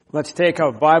Let's take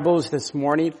our Bibles this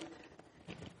morning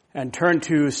and turn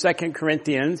to 2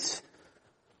 Corinthians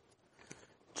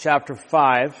chapter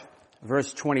 5,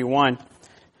 verse 21.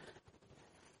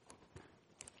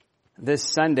 This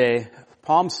Sunday,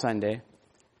 Palm Sunday,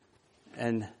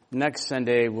 and next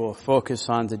Sunday we'll focus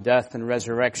on the death and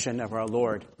resurrection of our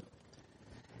Lord.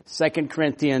 2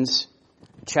 Corinthians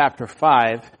chapter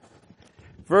 5,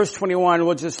 verse 21,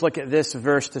 we'll just look at this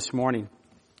verse this morning.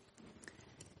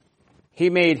 He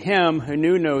made him who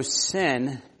knew no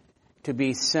sin to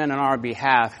be sin on our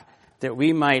behalf, that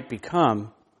we might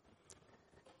become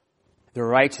the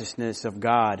righteousness of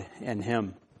God in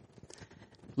him.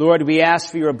 Lord, we ask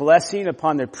for your blessing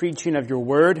upon the preaching of your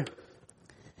word.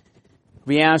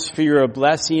 We ask for your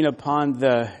blessing upon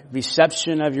the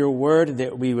reception of your word,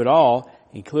 that we would all,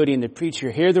 including the preacher,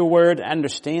 hear the word,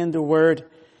 understand the word,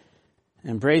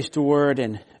 embrace the word,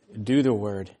 and do the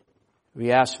word.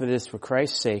 We ask for this for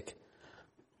Christ's sake.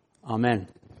 Amen.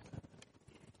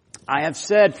 I have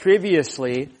said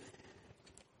previously,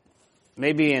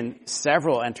 maybe in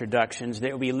several introductions,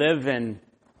 that we live in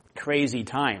crazy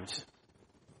times.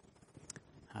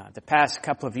 The past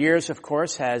couple of years, of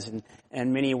course, has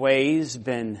in many ways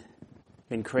been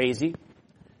crazy.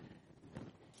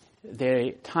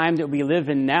 The time that we live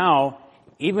in now,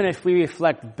 even if we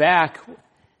reflect back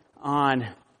on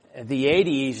the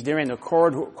 80s during the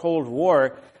Cold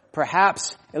War,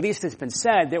 perhaps, at least it's been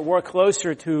said, that we're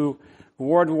closer to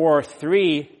World War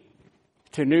III,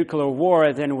 to nuclear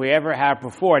war, than we ever have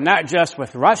before. Not just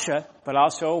with Russia, but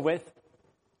also with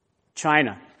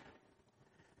China.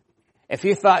 If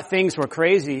you thought things were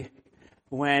crazy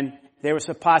when there was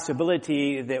a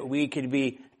possibility that we could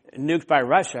be nuked by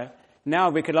Russia,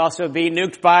 now we could also be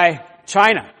nuked by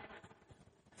China.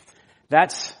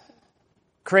 That's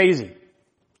crazy.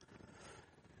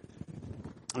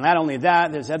 Not only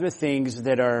that, there's other things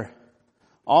that are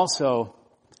also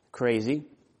crazy.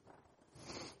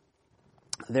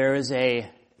 There is a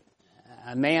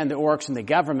man that works in the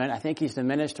government. I think he's the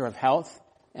Minister of Health,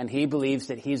 and he believes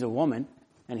that he's a woman,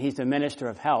 and he's the Minister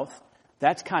of Health.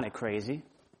 That's kind of crazy.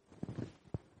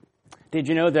 Did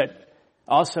you know that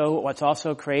also, what's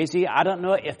also crazy? I don't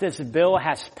know if this bill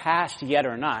has passed yet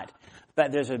or not,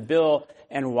 but there's a bill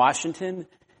in Washington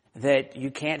that you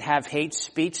can't have hate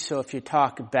speech. So if you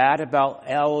talk bad about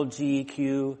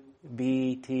LGBT,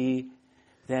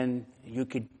 then you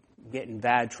could get in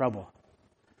bad trouble.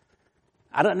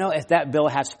 I don't know if that bill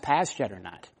has passed yet or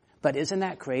not, but isn't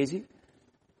that crazy?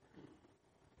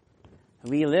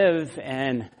 We live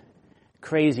in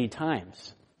crazy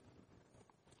times.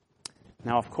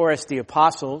 Now, of course, the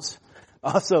apostles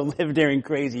also lived during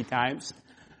crazy times.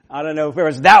 I don't know if it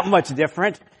was that much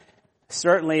different.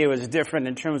 Certainly it was different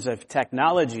in terms of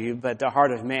technology, but the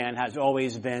heart of man has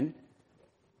always been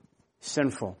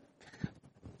sinful.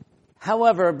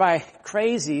 However, by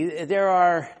crazy, there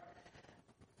are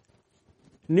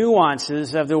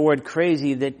nuances of the word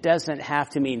crazy that doesn't have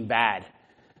to mean bad.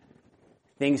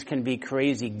 Things can be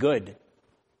crazy good.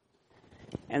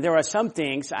 And there are some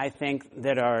things, I think,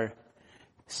 that are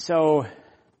so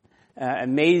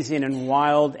amazing and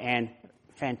wild and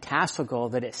fantastical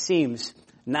that it seems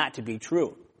not to be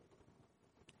true.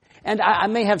 And I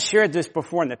may have shared this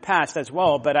before in the past as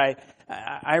well, but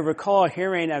I recall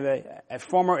hearing of a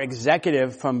former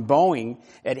executive from Boeing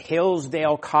at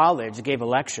Hillsdale College gave a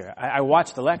lecture. I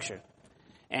watched the lecture.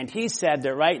 And he said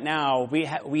that right now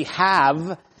we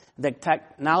have the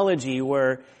technology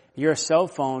where your cell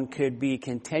phone could be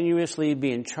continuously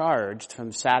being charged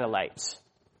from satellites.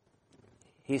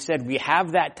 He said we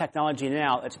have that technology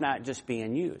now. It's not just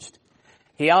being used.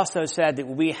 He also said that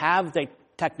we have the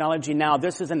technology now,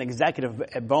 this is an executive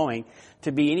at Boeing,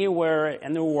 to be anywhere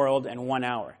in the world in 1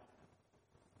 hour.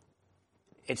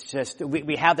 It's just,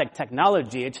 we have that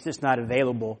technology, it's just not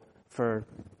available for,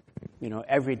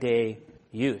 everyday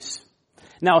use.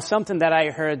 Now, something that I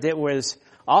heard that was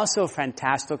also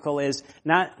fantastical is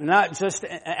not just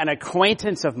an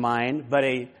acquaintance of mine, but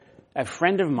a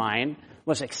friend of mine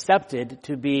was accepted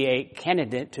to be a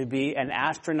candidate to be an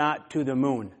astronaut to the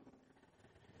moon.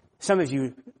 Some of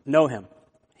you know him.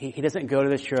 He doesn't go to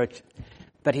the church,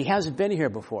 but he has been here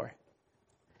before.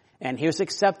 And he was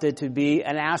accepted to be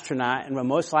an astronaut and will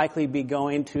most likely be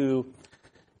going to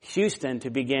Houston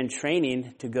to begin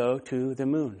training to go to the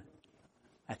moon.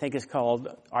 I think it's called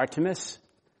Artemis.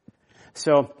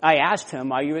 So I asked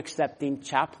him, are you accepting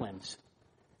chaplains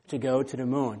to go to the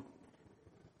moon?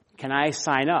 Can I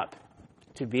sign up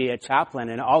to be a chaplain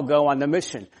and I'll go on the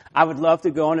mission? I would love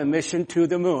to go on a mission to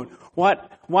the moon.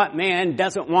 What man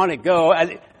doesn't want to go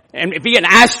and be an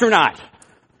astronaut?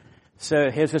 So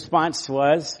his response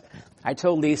was, I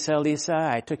told Lisa,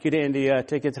 I took you to India,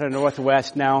 took you to the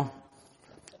Northwest now.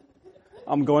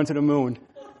 I'm going to the moon.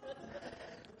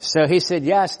 So he said,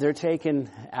 yes, they're taking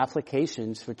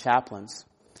applications for chaplains.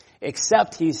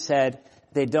 Except, he said,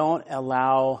 they don't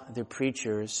allow the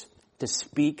preachers to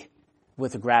speak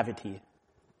with gravity.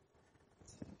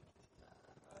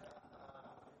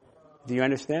 Do you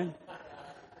understand?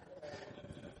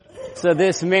 So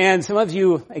this man, some of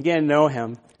you, again, know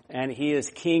him, and he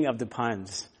is king of the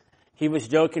puns. He was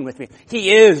joking with me.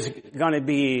 He is going to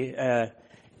be,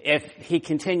 if he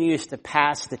continues to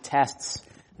pass the tests,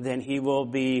 then he will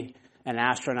be an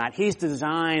astronaut. He's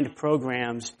designed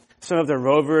programs, some of the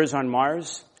rovers on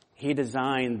Mars. He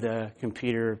designed the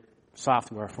computer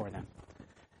software for them.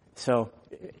 So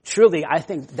truly, I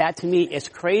think that to me is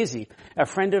crazy. A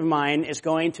friend of mine is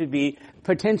going to be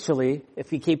potentially, if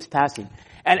he keeps passing,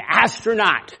 an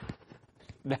astronaut.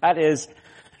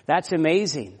 That's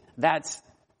amazing. That's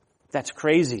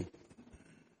crazy.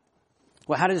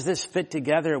 Well, how does this fit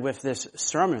together with this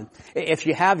sermon? If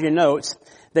you have your notes,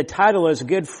 the title is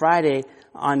Good Friday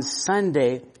on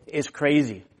Sunday is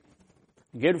Crazy.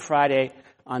 Good Friday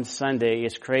on Sunday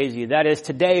is crazy. That is,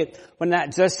 today, we're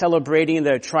not just celebrating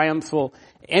the triumphal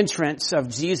entrance of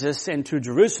Jesus into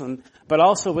Jerusalem, but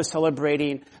also we're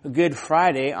celebrating Good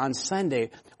Friday on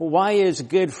Sunday. Why is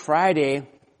Good Friday,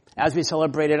 as we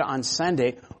celebrate it on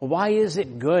Sunday, why is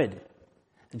it good?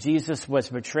 Jesus was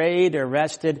betrayed,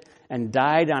 arrested, and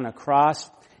died on a cross.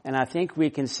 And I think we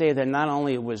can say that not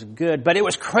only it was good, but it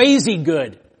was crazy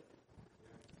good.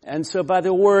 And so by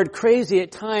the word crazy,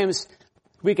 at times,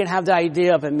 we can have the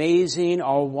idea of amazing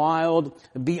or wild,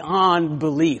 beyond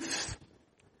belief.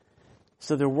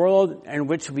 So the world in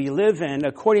which we live in,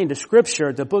 according to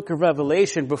Scripture, the book of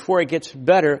Revelation, before it gets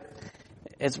better,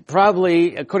 it's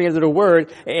probably, according to the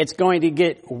Word, it's going to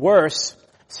get worse.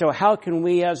 So how can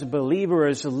we as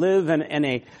believers live in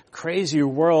a crazy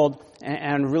world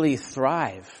and really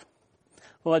thrive?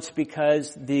 Well, it's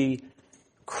because the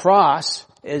cross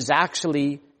is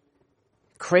actually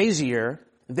crazier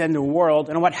than the world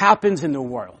and what happens in the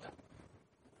world.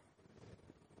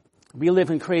 We live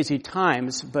in crazy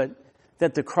times, but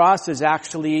that the cross is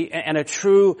actually, in a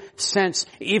true sense,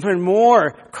 even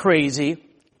more crazy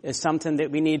is something that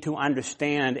we need to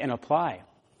understand and apply.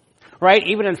 Right?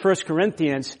 Even in 1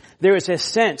 Corinthians, there is a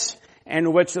sense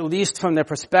in which, at least from the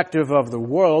perspective of the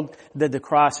world, that the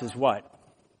cross is what?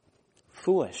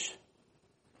 Foolish.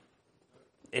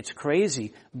 It's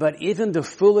crazy. But even the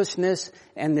foolishness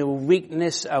and the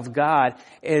weakness of God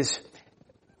is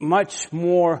much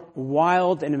more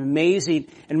wild and amazing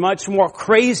and much more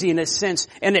crazy in a sense,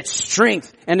 in its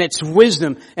strength and its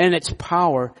wisdom and its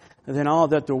power than all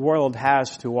that the world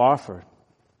has to offer.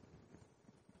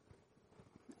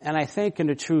 And I think in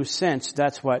a true sense,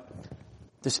 that's what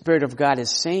the Spirit of God is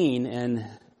saying in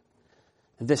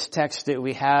this text that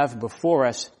we have before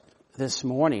us this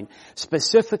morning.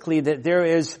 Specifically, that there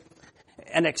is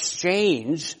an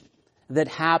exchange that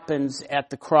happens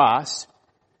at the cross,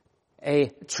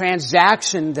 a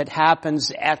transaction that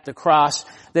happens at the cross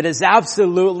that is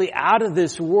absolutely out of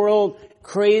this world,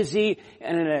 crazy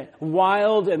and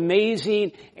wild,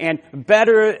 amazing, and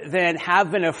better than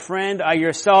having a friend or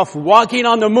yourself walking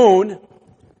on the moon,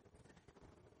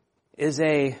 is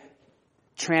a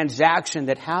transaction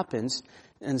that happens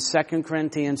in 2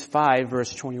 Corinthians 5,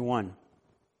 verse 21.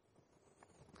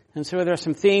 And so there are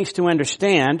some things to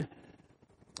understand,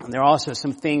 and there are also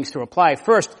some things to apply.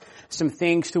 First, some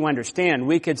things to understand.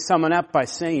 We could sum it up by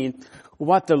saying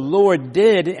what the Lord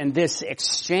did in this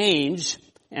exchange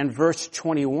in verse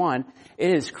 21,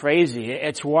 it is crazy,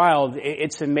 it's wild,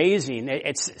 it's amazing,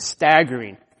 it's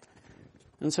staggering.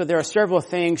 And so there are several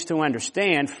things to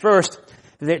understand. First,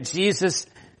 that Jesus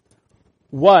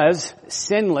was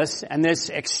sinless in this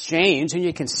exchange, and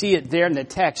you can see it there in the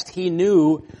text. He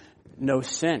knew no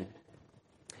sin.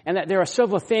 And that there are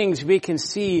several things we can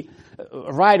see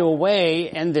right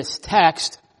away in this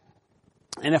text.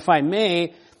 And if I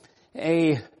may,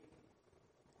 a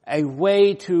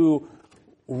way to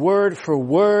word for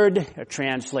word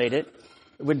translate it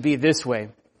would be this way.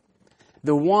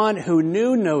 The one who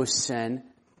knew no sin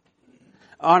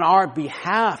on our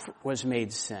behalf was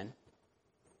made sin.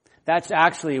 That's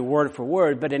actually word for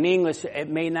word, but in English it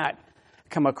may not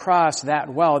come across that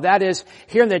well. That is,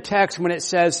 here in the text when it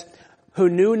says, who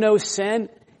knew no sin,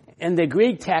 in the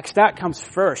Greek text that comes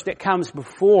first. It comes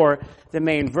before the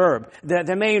main verb.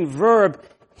 The main verb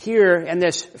here in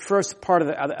this first part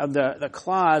of the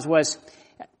clause was,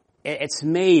 it's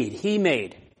made. He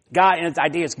made. God, and its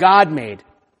idea is God made.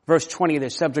 Verse 20, the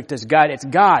subject is God. It's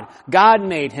God. God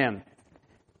made him.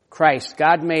 Christ.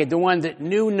 God made the one that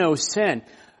knew no sin.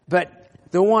 But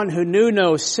the one who knew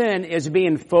no sin is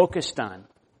being focused on.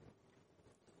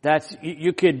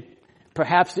 You could,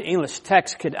 perhaps the English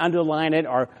text could underline it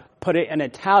or put it in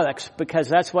italics, because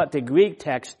that's what the Greek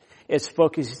text is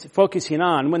focusing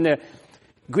on. When the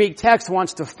Greek text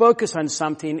wants to focus on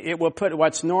something, it will put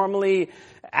what's normally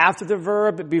after the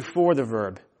verb before the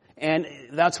verb. And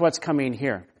that's what's coming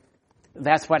here.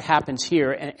 That's what happens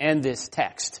here in this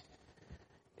text.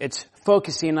 It's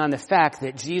focusing on the fact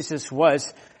that Jesus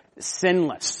was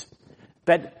sinless.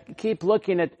 But keep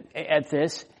looking at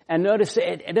this and notice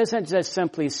it doesn't just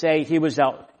simply say he was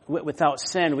without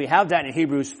sin. We have that in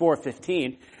Hebrews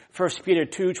 4:15. 1 Peter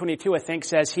 2:22, I think,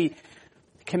 says he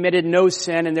committed no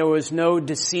sin and there was no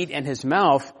deceit in his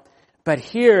mouth. But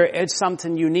here it's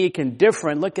something unique and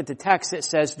different. Look at the text. It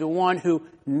says the one who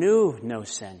knew no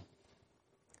sin.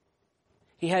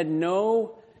 He had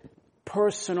no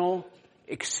personal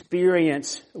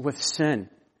experience with sin.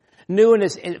 Knew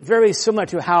is very similar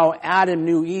to how Adam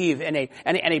knew Eve in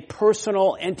a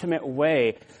personal, intimate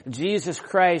way. Jesus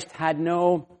Christ had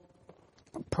no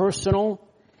personal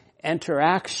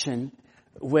interaction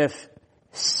with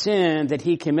sin that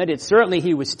he committed. Certainly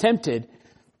he was tempted,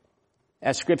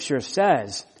 as Scripture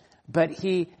says, but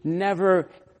he never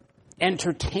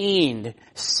entertained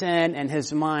sin in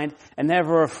his mind and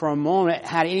never for a moment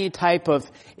had any type of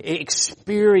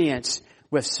experience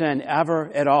with sin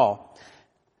ever at all.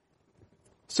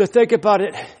 So think about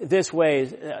it this way.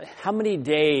 How many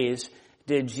days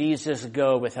did Jesus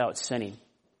go without sinning?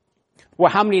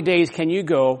 Well, how many days can you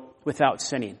go without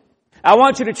sinning? I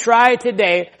want you to try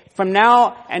today, from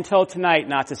now until tonight,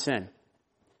 not to sin.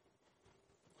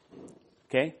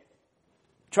 Okay?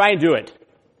 Try and do it.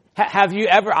 Have you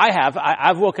ever? I have.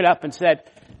 I've woken up and said,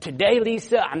 today,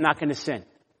 Lisa, I'm not going to sin.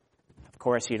 Of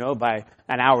course, by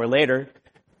an hour later,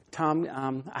 Tom,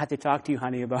 I have to talk to you,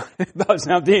 honey, about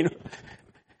something.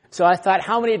 So I thought,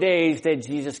 how many days did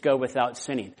Jesus go without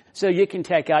sinning? So you can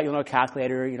take out your little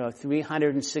calculator,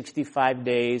 365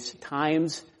 days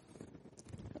times,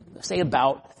 say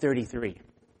about 33.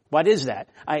 What is that?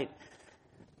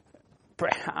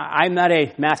 I'm not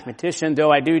a mathematician,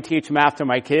 though I do teach math to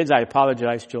my kids. I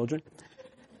apologize, children.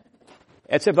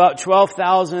 It's about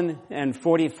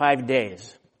 12,045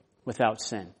 days without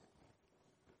sin.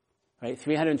 Right?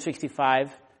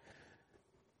 365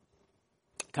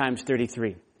 times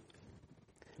 33.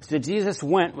 So Jesus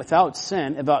went without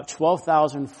sin about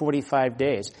 12,045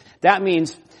 days. That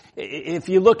means, if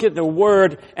you look at the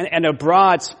word and a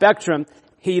broad spectrum,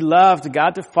 he loved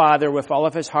God the Father with all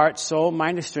of his heart, soul,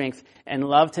 mind, and strength, and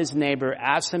loved his neighbor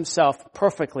as himself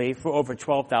perfectly for over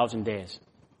 12,000 days.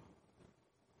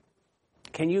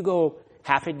 Can you go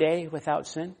half a day without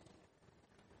sin?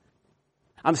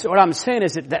 What I'm saying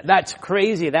is that's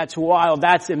crazy, that's wild,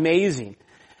 that's amazing.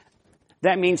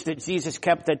 That means that Jesus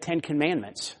kept the 10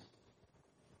 Commandments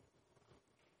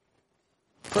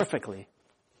perfectly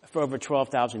for over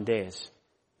 12,000 days.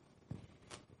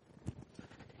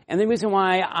 And the reason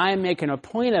why I'm making a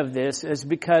point of this is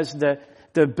because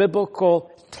the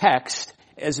biblical text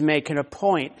is making a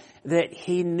point that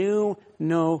he knew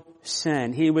no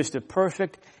sin. He was the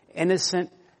perfect,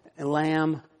 innocent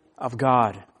Lamb of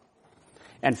God.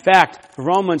 In fact,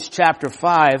 Romans chapter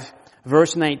 5,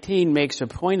 verse 19 makes a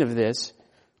point of this.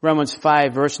 Romans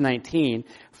 5, verse 19.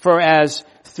 For as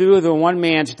through the one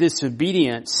man's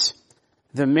disobedience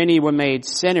the many were made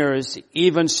sinners,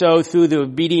 even so through the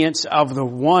obedience of the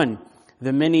one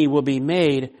the many will be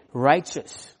made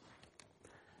righteous.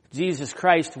 Jesus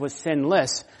Christ was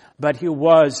sinless, but he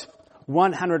was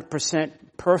 100%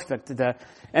 perfect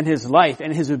in his life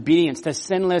and his obedience, the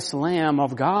sinless Lamb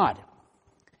of God.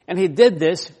 And he did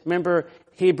this, remember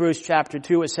Hebrews chapter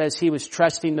 2, it says he was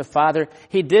trusting the Father.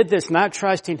 He did this not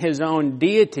trusting his own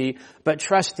deity, but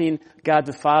trusting God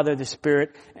the Father, the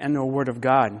Spirit, and the Word of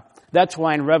God. That's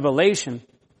why in Revelation,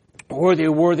 worthy,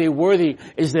 worthy, worthy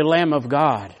is the Lamb of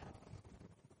God.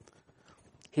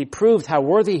 He proved how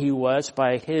worthy he was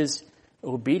by his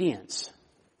obedience.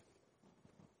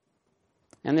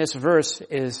 And this verse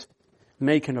is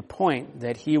making a point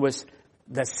that he was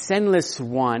the sinless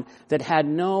one that had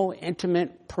no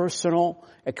intimate personal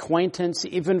acquaintance,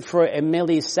 even for a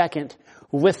millisecond,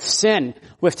 with sin.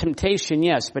 With temptation,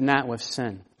 yes, but not with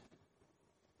sin.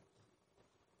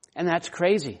 And that's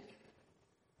crazy.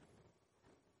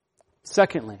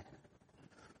 Secondly,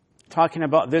 talking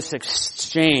about this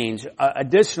exchange,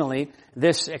 additionally,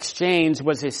 this exchange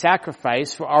was a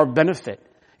sacrifice for our benefit.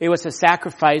 It was a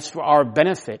sacrifice for our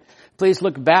benefit. Please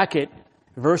look back at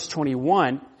verse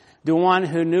 21. The one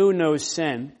who knew no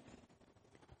sin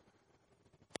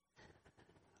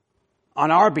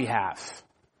on our behalf.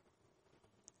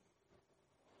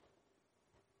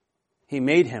 He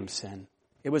made him sin.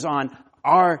 It was on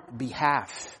our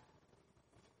behalf.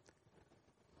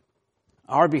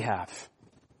 Our behalf.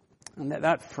 And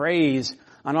that phrase,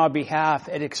 on our behalf,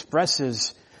 it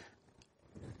expresses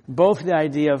both the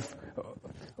idea of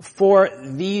for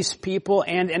these people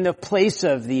and in the place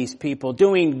of these people,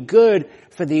 doing good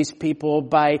for these people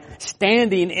by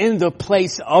standing in the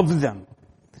place of them.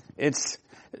 It's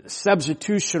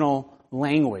substitutional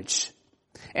language.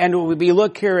 And when we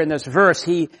look here in this verse,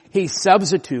 he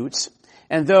substitutes,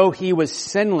 and though he was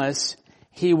sinless,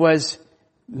 he was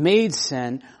made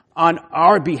sin on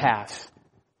our behalf.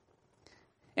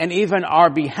 And even our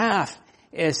behalf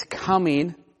is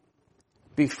coming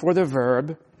before the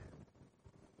verb,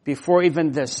 before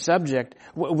even the subject,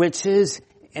 which is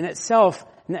in itself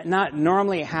not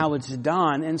normally how it's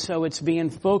done, and so it's being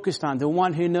focused on. The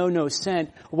one who knew no sin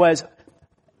was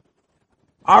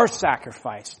our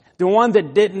sacrifice. The one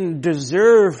that didn't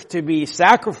deserve to be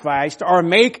sacrificed or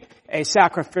make a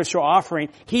sacrificial offering.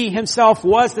 He himself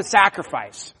was the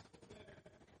sacrifice.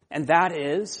 And that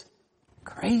is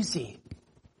crazy.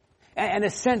 And in a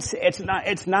sense,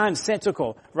 it's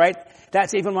nonsensical, right?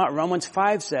 That's even what Romans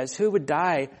 5 says. Who would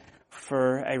die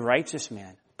for a righteous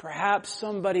man? Perhaps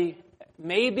somebody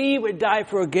maybe would die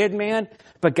for a good man,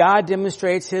 but God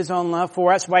demonstrates his own love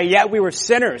for us. Why, yet we were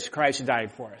sinners, Christ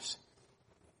died for us.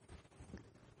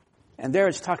 And there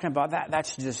it's talking about that.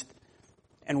 That's just,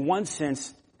 in one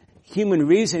sense, human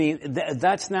reasoning.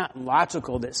 That's not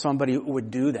logical that somebody would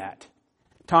do that.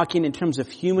 Talking in terms of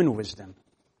human wisdom.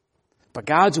 But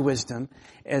God's wisdom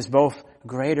is both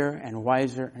greater and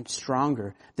wiser and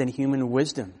stronger than human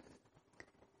wisdom.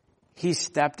 He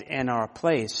stepped in our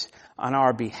place on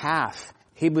our behalf.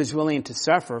 He was willing to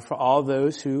suffer for all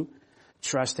those who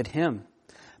trusted him.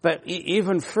 But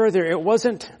even further, it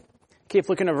wasn't, keep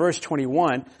looking at verse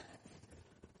 21,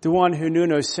 the one who knew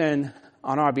no sin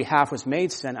on our behalf was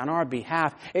made sin on our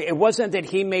behalf. It wasn't that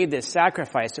he made this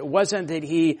sacrifice. It wasn't that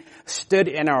he stood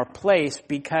in our place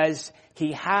because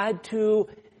he had to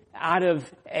out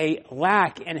of a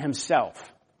lack in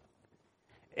himself.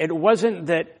 It wasn't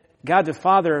that God the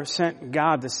Father sent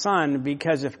God the Son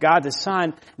because if God the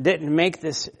Son didn't make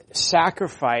this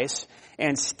sacrifice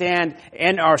and stand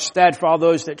in our stead for all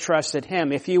those that trusted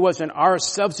him, if he wasn't our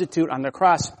substitute on the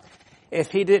cross,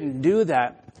 if he didn't do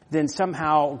that, then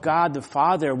somehow God the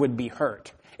Father would be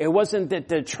hurt. It wasn't that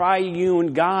the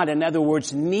triune God, in other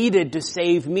words, needed to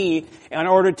save me in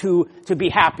order to be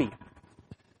happy.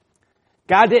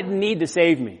 God didn't need to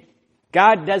save me.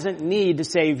 God doesn't need to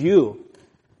save you.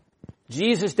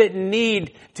 Jesus didn't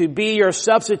need to be your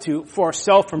substitute for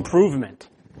self-improvement.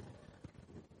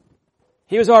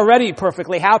 He was already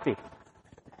perfectly happy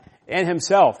in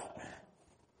himself.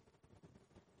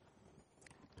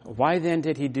 Why then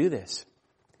did he do this?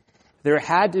 There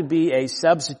had to be a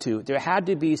substitute. There had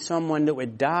to be someone that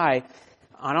would die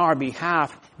on our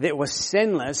behalf that was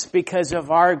sinless because of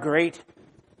our great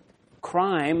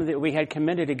crime that we had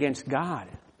committed against God.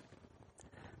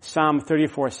 Psalm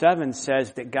 34:7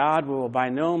 says that God will by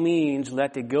no means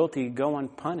let the guilty go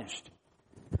unpunished.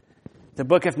 The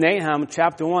book of Nahum,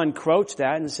 chapter 1, quotes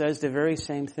that and says the very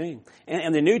same thing.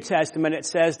 In the New Testament, it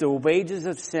says the wages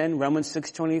of sin, Romans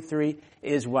 6:23,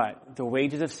 is what? The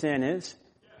wages of sin is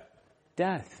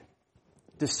death.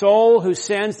 The soul who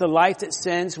sins, the life that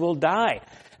sins, will die.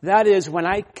 That is, when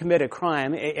I commit a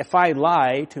crime, if I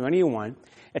lie to anyone,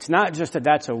 it's not just that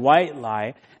that's a white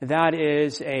lie. That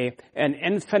is an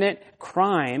infinite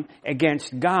crime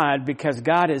against God because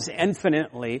God is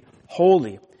infinitely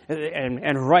holy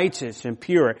and righteous and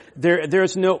pure.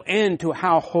 There's no end to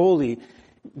how holy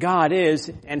God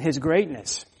is and his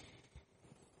greatness.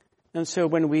 And so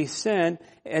when we sin,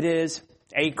 it is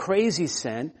a crazy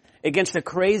sin against the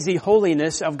crazy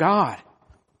holiness of God.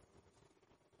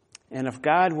 And if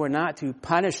God were not to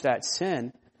punish that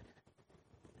sin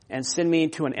and send me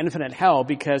into an infinite hell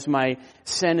because my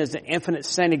sin is an infinite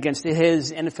sin against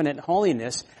his infinite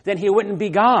holiness, then he wouldn't be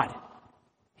God.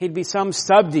 He'd be some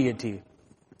sub-deity.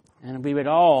 And we would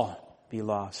all be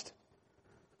lost.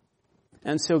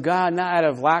 And so God, not out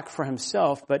of lack for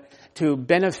himself, but to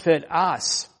benefit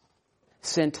us,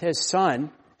 sent his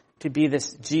Son to be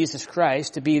this Jesus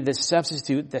Christ, to be the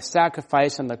substitute, the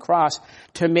sacrifice on the cross,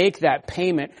 to make that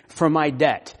payment for my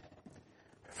debt,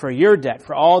 for your debt,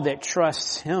 for all that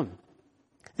trusts him.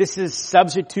 This is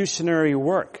substitutionary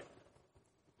work.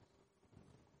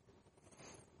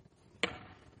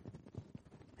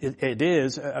 It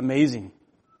is amazing.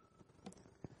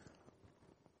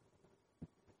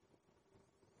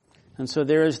 And so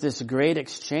there is this great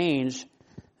exchange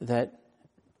that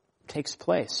takes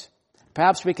place.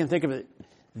 Perhaps we can think of it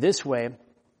this way.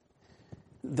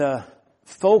 The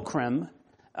fulcrum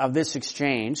of this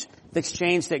exchange, the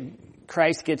exchange that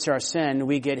Christ gets our sin,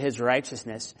 we get his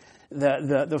righteousness.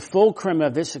 The fulcrum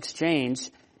of this exchange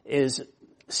is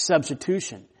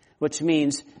substitution, which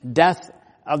means death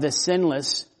of the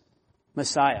sinless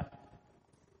Messiah.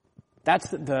 That's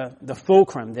the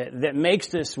fulcrum that makes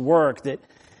this work,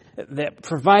 that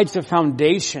provides the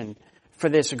foundation for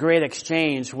this great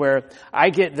exchange where I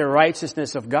get the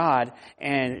righteousness of God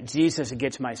and Jesus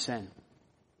gets my sin.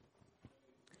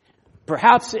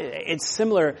 Perhaps it's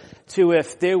similar to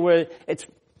if there were,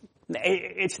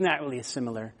 it's not really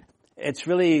similar. It's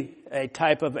really a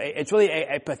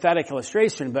pathetic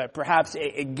illustration, but perhaps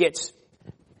it gets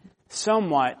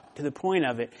somewhat to the point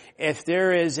of it. If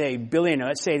there is a billionaire,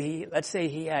 let's say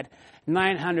he had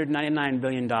 $999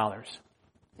 billion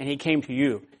and he came to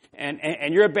you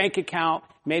and your bank account,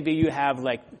 maybe you have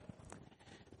like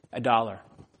 $1,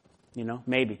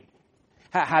 maybe.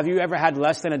 Have you ever had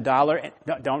less than $1?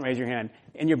 Don't raise your hand.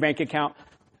 In your bank account?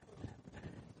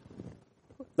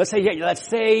 Let's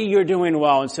say you're doing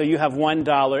well, and so you have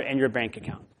 $1 in your bank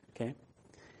account. Okay?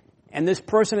 And this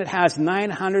person that has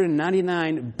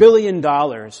 $999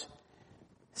 billion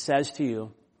says to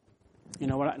you, you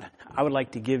know what, I would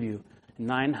like to give you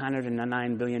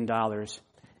 $999 billion,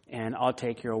 and I'll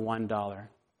take your $1.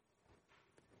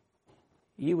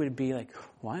 You would be like,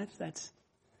 what?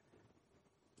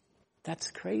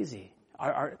 That's crazy.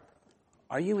 Are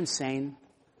you insane?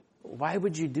 Why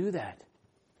would you do that?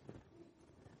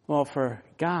 Well, for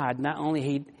God, not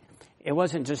only it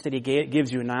wasn't just that he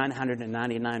gives you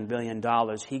 $999 billion.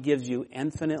 He gives you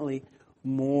infinitely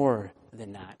more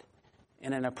than that.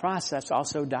 And in a process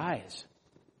also dies.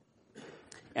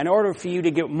 In order for you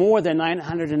to get more than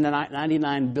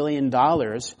 $999 billion,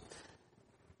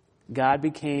 God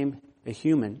became a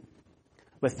human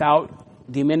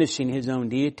without diminishing his own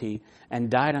deity and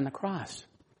died on the cross.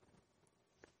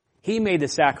 He made the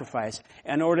sacrifice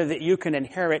in order that you can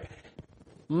inherit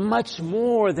much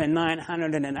more than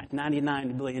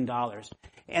 $999 billion.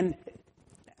 And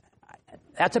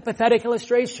that's a pathetic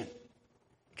illustration.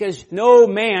 Because no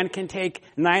man can take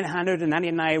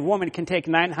 999, woman can take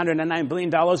 $999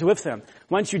 billion with them.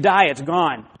 Once you die, it's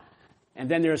gone. And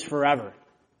then there's forever.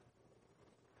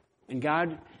 And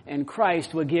God and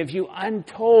Christ will give you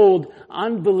untold,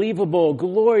 unbelievable,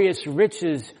 glorious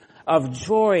riches of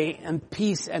joy and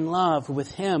peace and love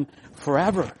with him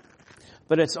forever.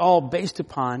 But it's all based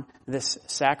upon this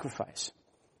sacrifice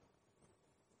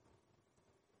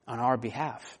on our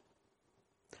behalf.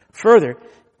 Further,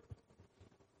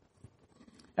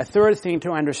 a third thing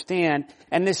to understand,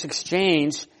 and this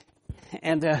exchange,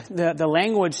 and the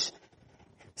language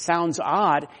sounds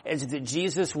odd, is that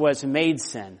Jesus was made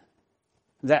sin.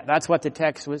 That's what the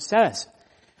text says.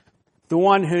 The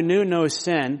one who knew no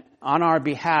sin on our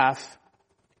behalf,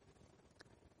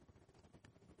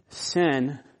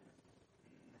 sin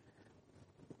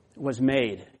was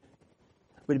made.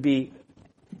 Would be,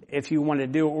 if you want to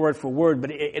do it word for word,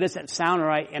 but it doesn't sound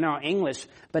right in our English.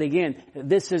 But again,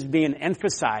 this is being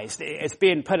emphasized. It's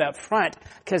being put up front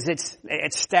because it's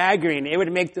staggering. It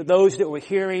would make those that were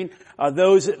hearing,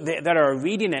 those that are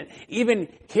reading it, even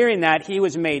hearing that he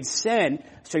was made sin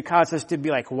should cause us to be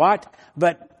like, what?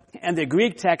 But in the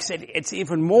Greek text, it's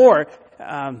even more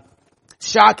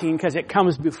shocking because it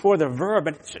comes before the verb.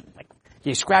 And it's like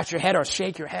you scratch your head or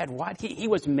shake your head. What? He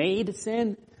was made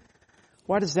sin?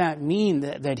 What does that mean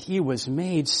that he was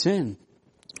made sin?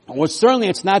 Well, certainly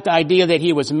it's not the idea that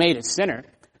he was made a sinner.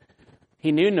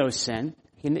 He knew no sin.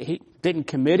 He didn't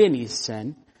commit any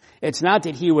sin. It's not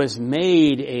that he was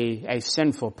made a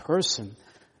sinful person,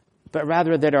 but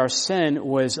rather that our sin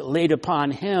was laid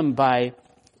upon him by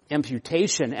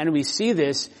imputation. And we see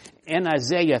this in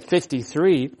Isaiah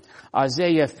 53.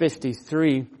 Isaiah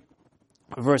 53,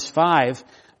 verse 5.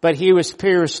 But he was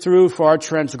pierced through for our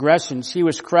transgressions. He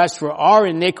was crushed for our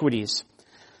iniquities.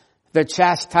 The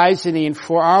chastising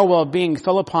for our well-being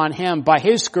fell upon him. By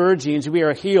his scourgings we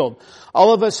are healed.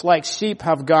 All of us like sheep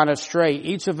have gone astray.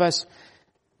 Each of us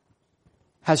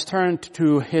has turned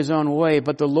to his own way.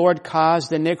 But the Lord caused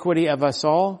the iniquity of us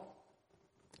all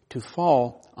to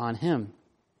fall on him.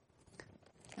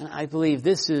 And I believe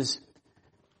this is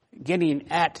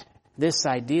getting at this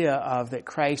idea of that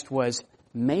Christ was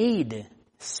made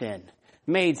sin.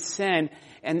 Made sin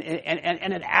in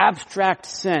an abstract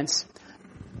sense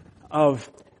of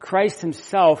Christ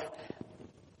himself,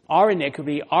 our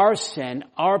iniquity, our sin,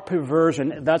 our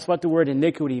perversion. That's what the word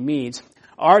iniquity means.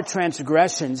 Our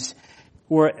transgressions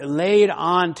were laid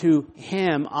onto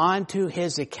him, onto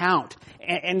his account.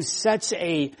 In such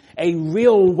a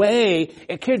real way,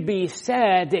 it could be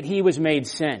said that he was made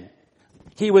sin.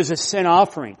 He was a sin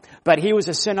offering. But he was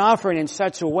a sin offering in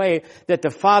such a way that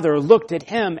the Father looked at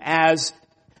him as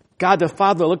God the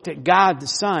Father looked at God the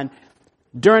Son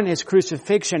during his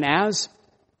crucifixion as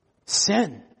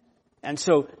sin. And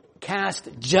so cast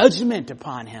judgment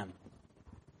upon him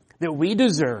that we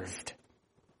deserved.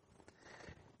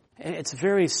 It's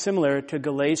very similar to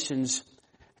Galatians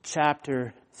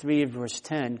chapter 3 verse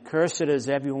 10. Cursed is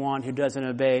everyone who doesn't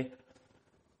obey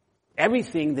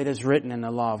everything that is written in the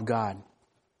law of God.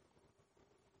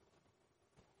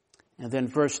 And then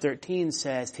verse 13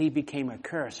 says, he became a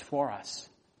curse for us.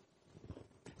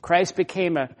 Christ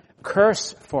became a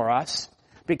curse for us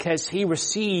because he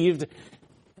received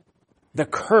the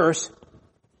curse,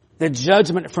 the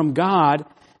judgment from God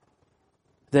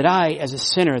that I as a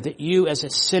sinner, that you as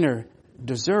a sinner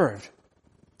deserved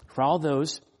for all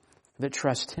those that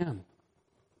trust him.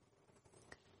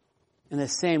 In the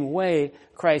same way,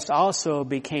 Christ also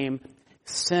became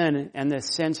sin in the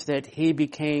sense that he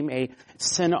became a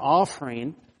sin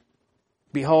offering.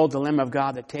 Behold, the Lamb of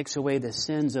God that takes away the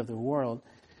sins of the world.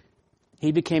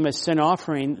 He became a sin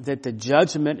offering that the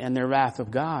judgment and the wrath of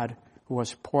God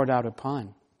was poured out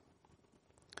upon.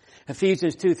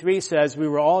 Ephesians 2:3 says we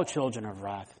were all children of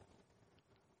wrath.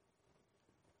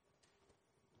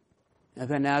 And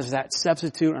then as that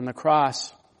substitute on the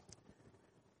cross,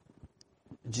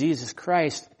 Jesus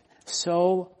Christ,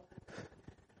 so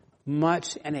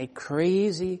much in a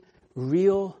crazy,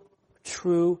 real,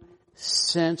 true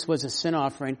sense was a sin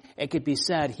offering, it could be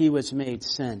said he was made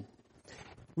sin.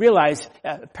 Realize,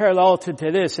 parallel to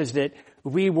this is that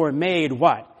we were made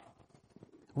what?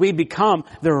 We become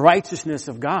the righteousness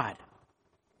of God.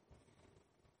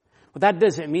 Well, that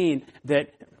doesn't mean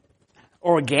that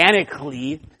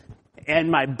organically in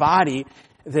my body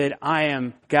that I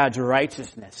am God's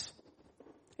righteousness.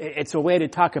 It's a way to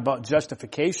talk about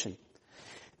justification.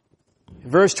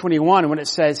 Verse 21, when it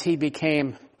says he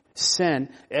became sin,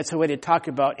 it's a way to talk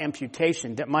about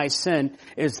imputation, that my sin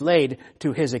is laid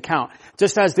to his account.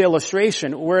 Just as the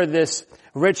illustration where this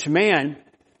rich man,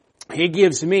 he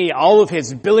gives me all of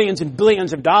his billions and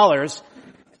billions of dollars,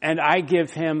 and I give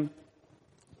him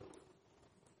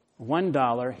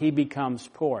 $1, he becomes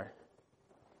poor.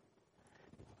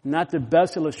 Not the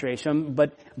best illustration,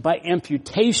 but by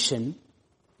imputation,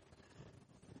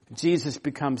 Jesus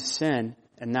becomes sin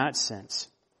in that sense.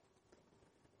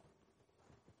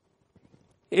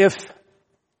 If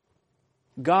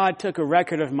God took a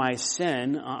record of my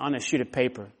sin on a sheet of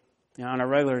paper, on a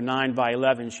regular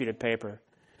 9x11 sheet of paper,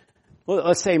 well,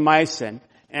 let's say my sin,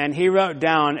 and he wrote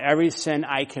down every sin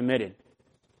I committed,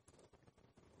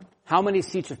 how many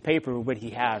sheets of paper would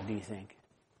he have, do you think?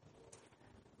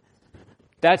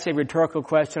 That's a rhetorical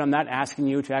question. I'm not asking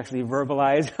you to actually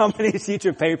verbalize how many sheets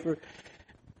of paper.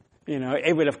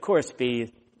 It would of course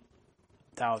be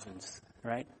thousands,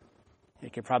 right?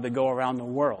 It could probably go around the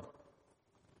world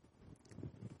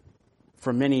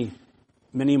for many,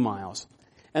 many miles.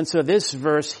 And so this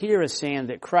verse here is saying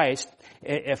that Christ,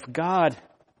 if God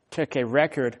took a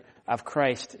record of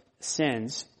Christ's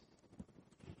sins,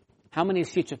 how many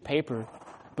sheets of paper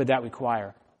would that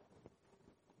require?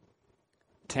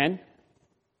 10?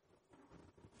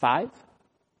 5?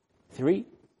 3?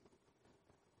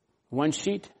 1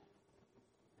 sheet?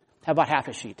 How about half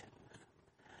a sheet?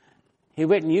 He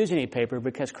wouldn't use any paper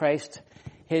because Christ,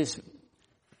 his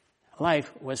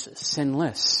life was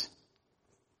sinless.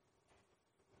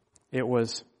 It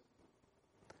was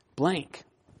blank.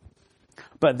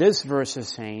 But this verse is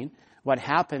saying what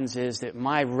happens is that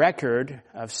my record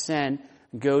of sin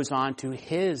goes on to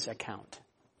his account.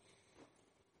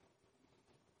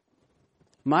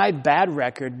 My bad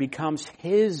record becomes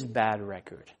his bad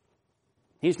record.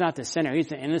 He's not the sinner. He's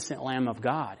the innocent Lamb of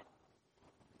God.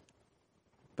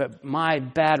 But my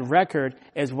bad record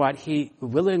is what he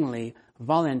willingly,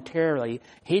 voluntarily,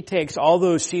 he takes all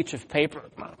those sheets of paper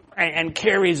and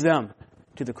carries them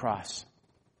to the cross.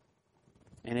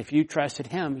 And if you trusted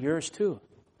him, yours too.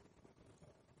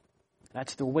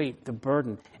 That's the weight, the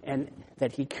burden, and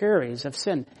that he carries of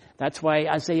sin. That's why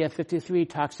Isaiah 53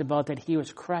 talks about that he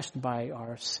was crushed by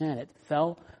our sin. It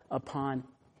fell upon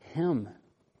him.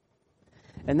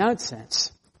 In that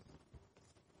sense,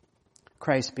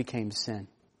 Christ became sin.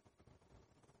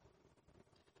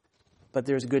 But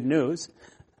there's good news,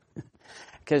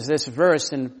 because this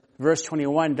verse in verse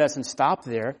 21 doesn't stop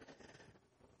there.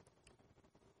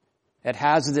 It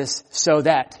has this so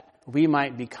that we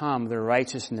might become the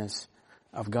righteousness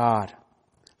of God.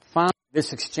 Finally,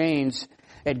 this exchange,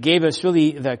 it gave us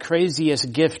really the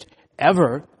craziest gift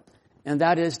ever, and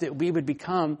that is that we would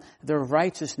become the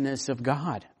righteousness of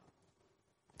God.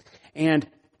 And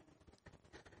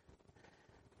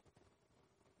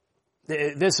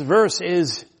This verse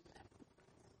is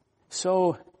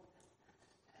so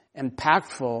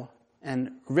impactful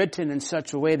and written in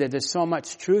such a way that there's so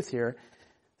much truth here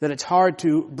that it's hard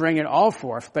to bring it all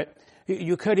forth. But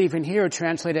you could even here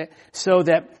translate it so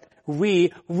that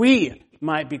we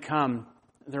might become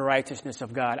the righteousness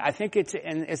of God. I think is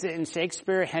it in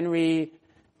Shakespeare, Henry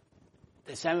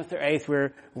the 7th or 8th,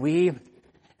 where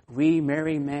we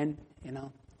merry men,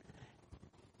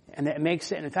 and it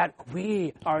makes it, in fact,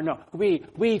 we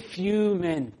few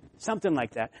men, something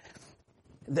like that.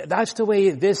 That's the way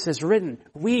this is written.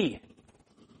 We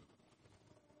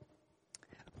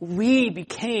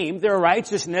became the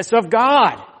righteousness of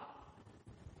God.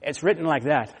 It's written like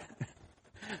that.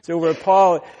 So where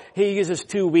Paul, he uses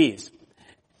two we's.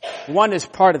 One is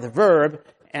part of the verb,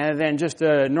 and then just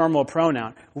a normal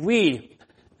pronoun. We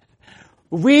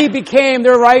became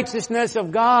the righteousness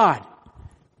of God.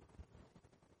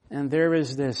 And there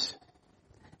is this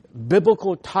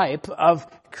biblical type of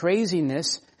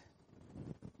craziness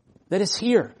that is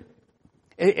here.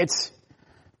 It's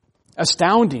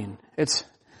astounding. It's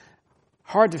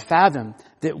hard to fathom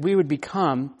that we would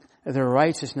become the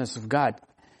righteousness of God.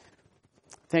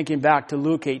 Thinking back to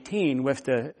Luke 18 with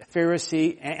the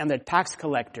Pharisee and the tax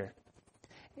collector.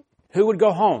 Who would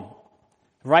go home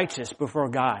righteous before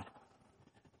God?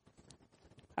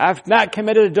 I've not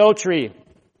committed adultery.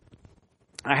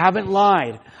 I haven't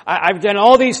lied. I've done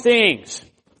all these things.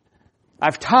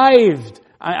 I've tithed.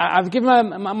 I've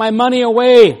given my money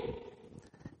away.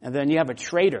 And then you have a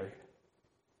traitor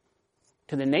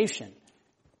to the nation.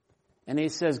 And he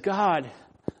says, God,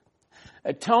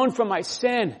 atone for my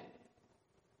sin.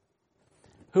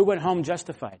 Who went home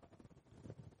justified?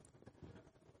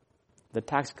 The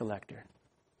tax collector.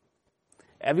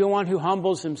 Everyone who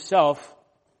humbles himself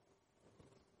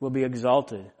will be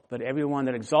exalted, but everyone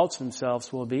that exalts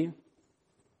themselves will be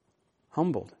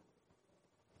humbled.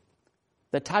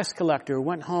 The tax collector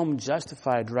went home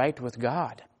justified right with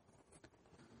God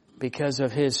because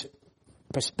of his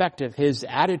perspective, his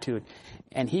attitude,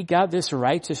 and he got this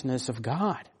righteousness of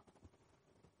God.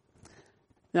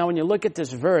 Now, when you look at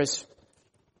this verse,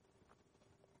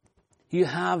 you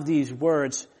have these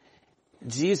words,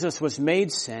 Jesus was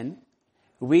made sin,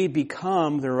 we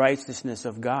become the righteousness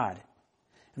of God.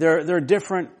 There are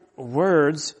different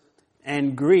words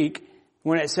in Greek.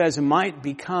 When it says might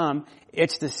become,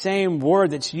 it's the same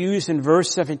word that's used in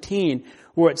verse 17,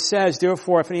 where it says,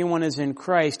 therefore, if anyone is in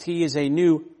Christ, he is a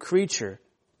new creature.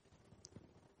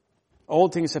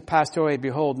 Old things have passed away,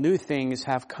 behold, new things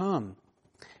have come.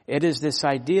 It is this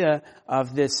idea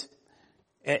of this,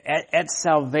 at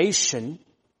salvation,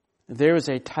 there is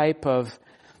a type of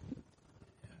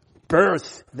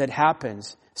birth that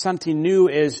happens. Something new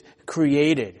is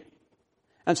created.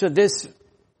 And so this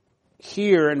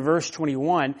here in verse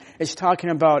 21 is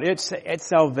talking about it's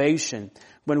salvation.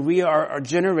 When we are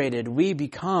generated, we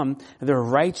become the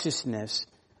righteousness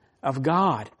of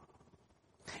God.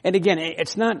 And again,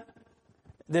 it's not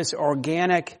this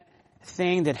organic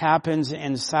thing that happens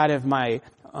inside of my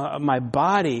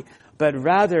body, but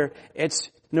rather it's,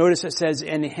 notice it says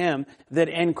in Him, that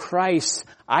in Christ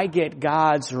I get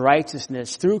God's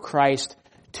righteousness through Christ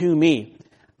to me.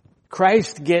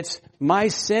 Christ gets my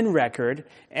sin record,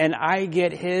 and I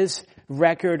get His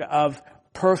record of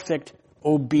perfect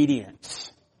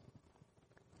obedience.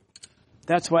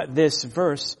 That's what this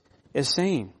verse is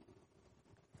saying.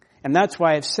 And that's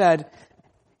why I've said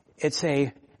it's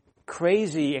a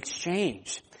crazy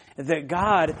exchange. That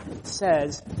God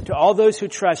says to all those who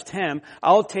trust Him,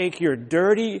 I'll take your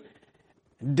dirty,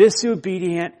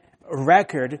 disobedient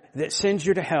record that sends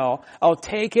you to hell. I'll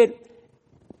take it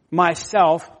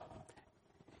myself,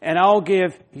 and I'll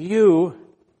give you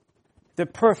the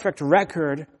perfect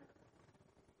record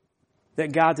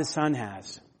that God the Son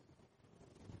has.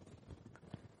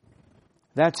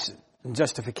 That's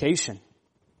justification.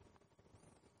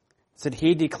 It's that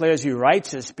He declares you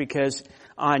righteous because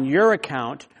on your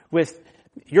account, with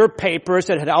your papers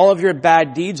that had all of your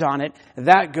bad deeds on it,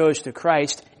 that goes to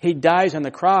Christ. He dies on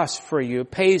the cross for you,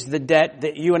 pays the debt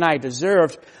that you and I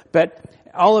deserved, but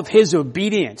all of His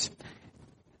obedience.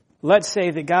 Let's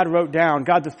say that God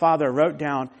the Father wrote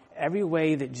down every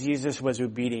way that Jesus was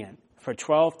obedient for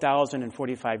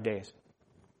 12,045 days.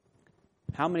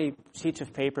 How many sheets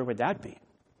of paper would that be?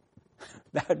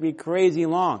 That would be crazy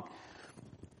long.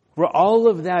 Where all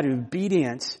of that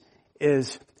obedience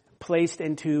is placed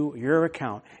into your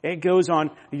account. It goes on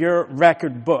your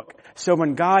record book. So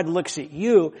when God looks at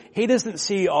you, He doesn't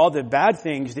see all the bad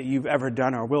things that you've ever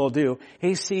done or will do.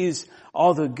 He sees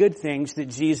all the good things that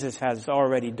Jesus has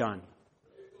already done.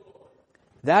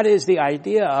 That is the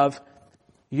idea of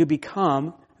you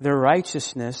become the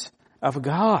righteousness of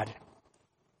God.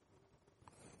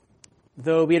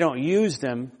 Though we don't use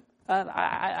them,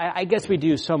 I guess we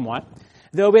do somewhat.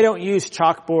 Though we don't use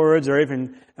chalkboards or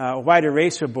even white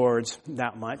eraser boards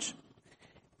that much.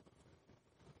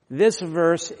 This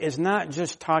verse is not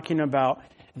just talking about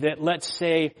that, let's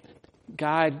say,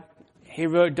 God, He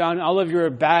wrote down all of your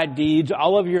bad deeds,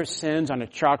 all of your sins on a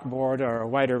chalkboard or a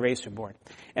white eraser board.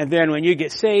 And then when you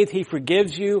get saved, He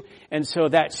forgives you, and so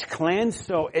that's cleansed,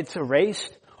 so it's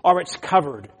erased, or it's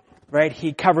covered, right?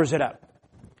 He covers it up.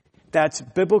 That's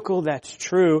biblical, that's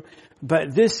true,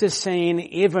 but this is saying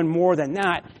even more than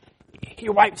that. He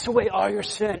wipes away all your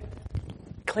sin,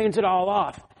 cleans it all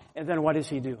off, and then what does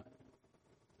He do?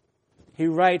 He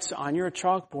writes on your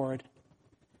chalkboard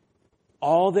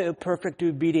all the perfect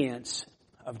obedience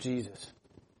of Jesus.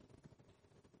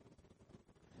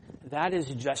 That is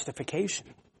justification.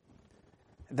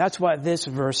 That's what this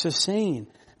verse is saying.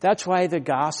 That's why the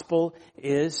gospel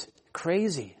is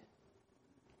crazy.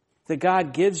 That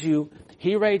God gives you,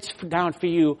 He writes down for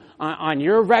you on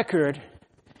your record,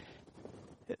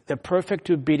 the perfect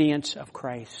obedience of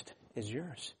Christ is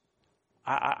yours.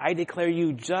 I declare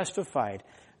you justified.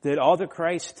 That all that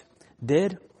Christ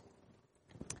did,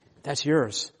 that's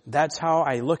yours. That's how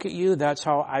I look at you. That's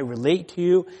how I relate to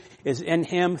you, is in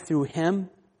Him, through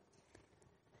Him.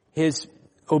 His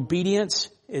obedience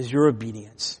is your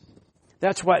obedience.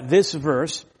 That's what this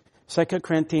verse, 2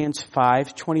 Corinthians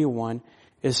 5:21,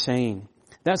 is saying.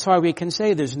 That's why we can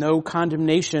say there's no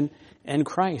condemnation in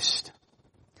Christ.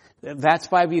 That's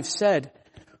why we've said,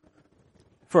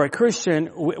 for a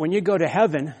Christian, when you go to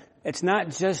heaven, it's not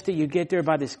just that you get there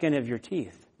by the skin of your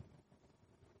teeth.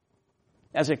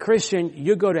 As a Christian,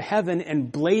 you go to heaven in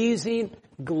blazing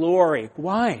glory.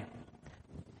 Why?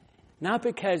 Not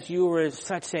because you were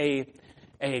such a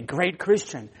great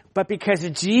Christian, but because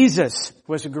Jesus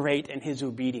was great in His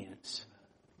obedience.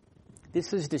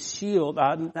 This is the shield,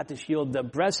 not the shield, the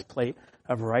breastplate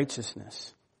of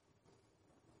righteousness.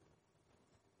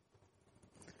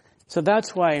 So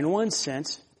that's why, in one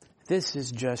sense, this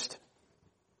is just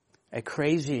a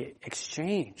crazy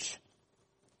exchange.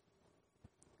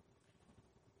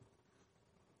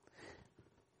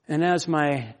 And as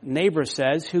my neighbor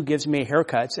says, who gives me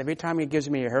haircuts, every time he gives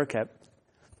me a haircut,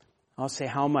 I'll say,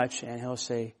 how much? And he'll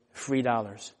say,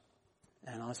 $3.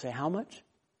 And I'll say, how much?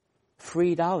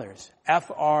 $3.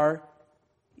 F-R-E-E.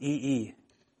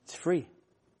 It's free.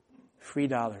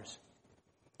 $3.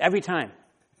 Every time.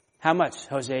 How much,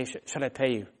 Jose, should I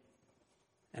pay you?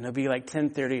 And it'll be like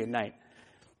 10:30 at night.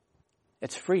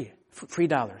 It's free.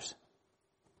 $3.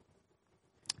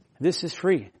 This is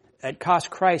free. It cost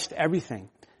Christ everything.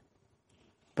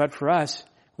 But for us,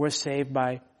 we're saved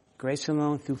by grace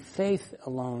alone, through faith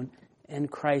alone, in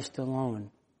Christ alone.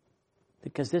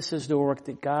 Because this is the work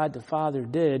that God the Father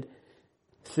did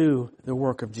through the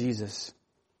work of Jesus.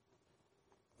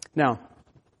 Now,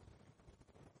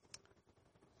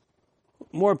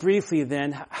 more briefly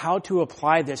then, how to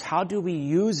apply this? How do we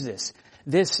use this?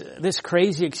 This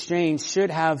crazy exchange should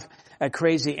have a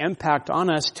crazy impact on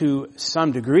us to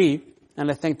some degree.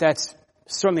 And I think that's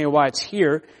certainly why it's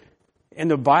here in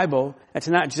the Bible. It's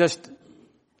not just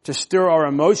to stir our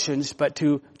emotions, but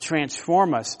to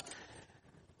transform us.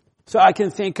 So I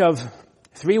can think of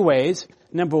 3 ways.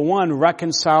 Number 1,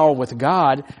 reconcile with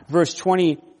God. Verse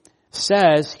 20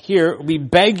 says here, we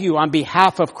beg you on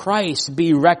behalf of Christ,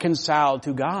 be reconciled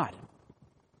to God.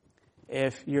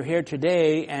 If you're here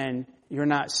today and you're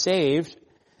not saved,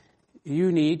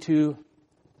 you need to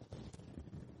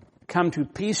come to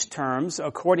peace terms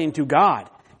according to God.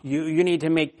 You need to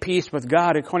make peace with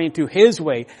God according to His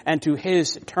way and to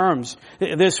His terms.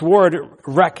 This word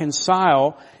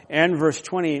reconcile in verse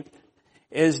 20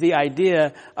 is the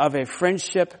idea of a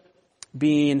friendship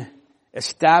being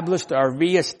established or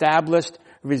reestablished,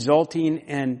 resulting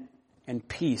in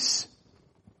peace.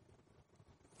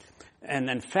 And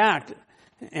in fact,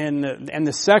 in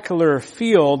the secular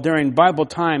field during Bible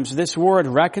times, this word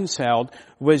reconciled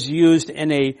was used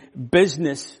in a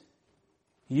business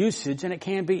usage, and it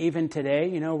can be even today.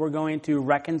 You know, we're going to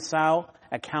reconcile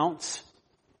accounts.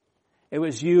 It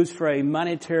was used for a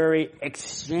monetary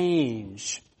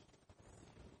exchange.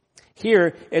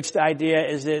 Here, it's the idea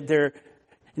is that there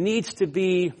needs to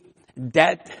be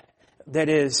debt that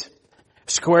is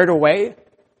squared away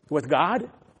with God.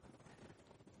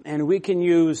 And we can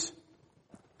use,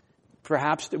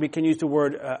 perhaps we can use the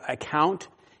word account.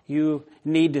 You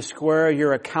need to square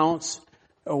your accounts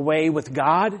away with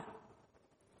God.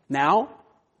 Now,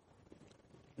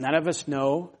 none of us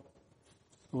know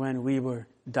when we will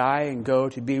die and go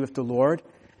to be with the Lord.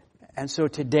 And so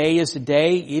today is the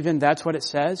day, even that's what it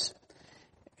says.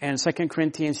 And 2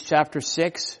 Corinthians chapter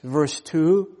 6, verse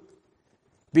 2,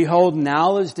 behold,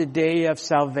 now is the day of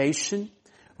salvation.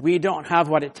 We don't have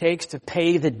what it takes to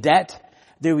pay the debt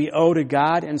that we owe to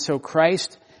God, and so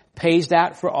Christ pays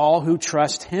that for all who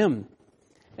trust Him.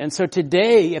 And so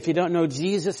today, if you don't know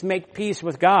Jesus, make peace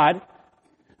with God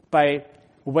by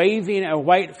waving a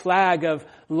white flag of,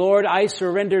 Lord, I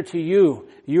surrender to you.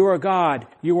 You are God.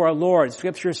 You are Lord.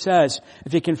 Scripture says,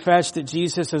 if you confess that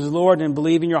Jesus is Lord and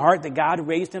believe in your heart that God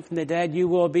raised Him from the dead, you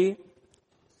will be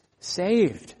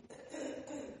saved.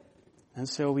 And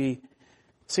so we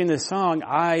sing this song,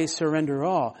 I surrender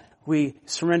all. We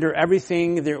surrender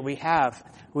everything that we have.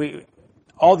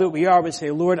 All that we are, we say,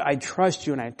 Lord, I trust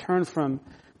you and I turn from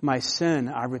my sin.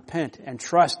 I repent and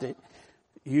trust that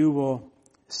you will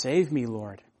save me,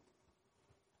 Lord.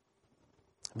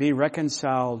 Be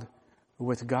reconciled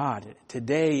with God.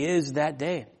 Today is that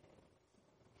day.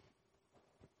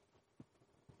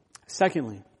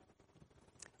 Secondly,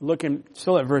 looking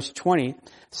still at verse 20,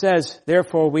 says,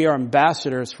 therefore we are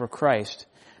ambassadors for Christ,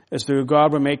 as though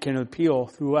God were making an appeal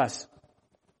through us.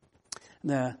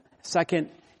 The second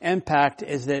impact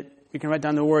is that we can write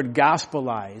down the word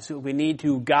gospelize. We need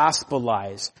to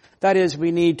gospelize. That is,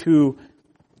 we need to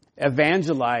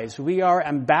evangelize. We are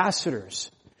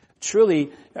ambassadors.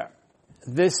 Truly,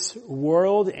 this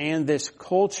world and this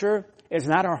culture is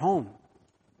not our home.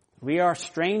 We are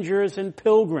strangers and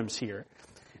pilgrims here.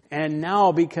 And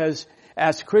now, because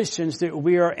as Christians that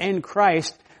we are in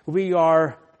Christ, we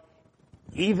are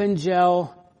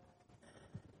evangel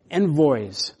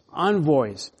envoys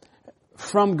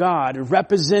from God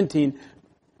representing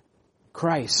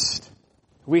Christ.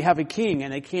 We have a king,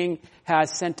 and a king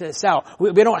has sent us out.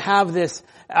 We don't have this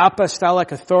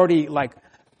apostolic authority like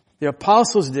the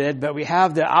apostles did, but we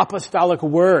have the apostolic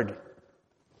word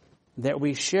that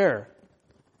we share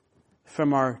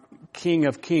from our King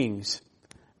of Kings,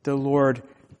 the Lord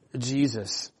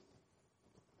Jesus.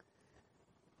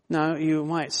 Now, you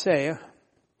might say,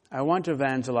 I want to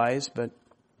evangelize, but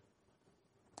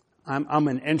I'm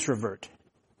an introvert.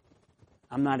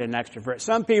 I'm not an extrovert.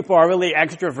 Some people are really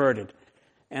extroverted,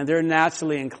 and they're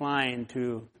naturally inclined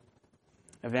to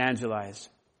evangelize.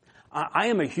 I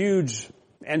am a huge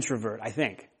introvert, I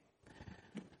think.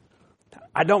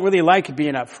 I don't really like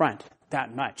being up front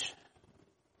that much.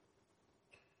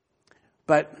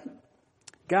 But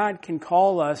God can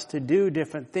call us to do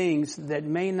different things that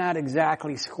may not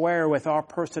exactly square with our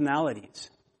personalities.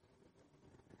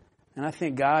 And I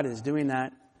think God is doing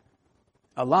that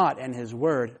a lot in His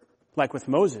Word, like with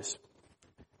Moses.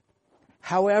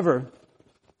 However,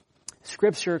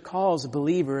 Scripture calls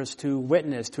believers to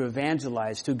witness, to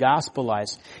evangelize, to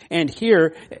gospelize. And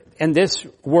here, in this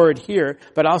word here,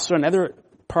 but also in other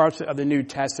parts of the New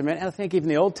Testament, and I think even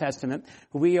the Old Testament,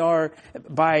 we are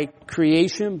by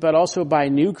creation, but also by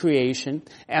new creation,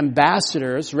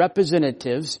 ambassadors,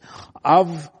 representatives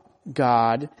of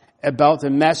God about the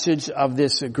message of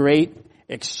this great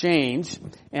exchange.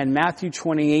 And Matthew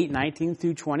 28:19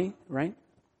 through 20, right?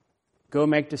 Go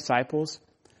make disciples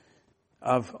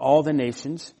of all the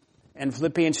nations. And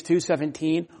Philippians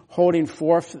 2:17, holding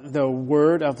forth the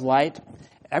word of light.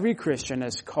 Every Christian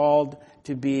is called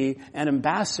to be an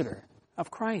ambassador of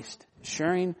Christ,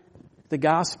 sharing the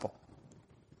gospel.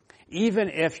 Even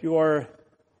if you're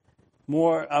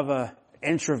more of an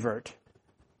introvert,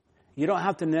 you don't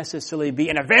have to necessarily be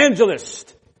an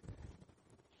evangelist.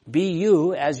 Be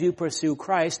you as you pursue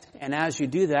Christ, and as you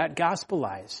do that,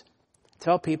 gospelize.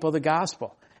 Tell people the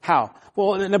gospel. How?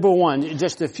 Well, number one,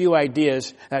 just a few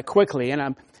ideas quickly, and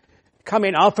I'm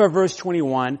coming off of verse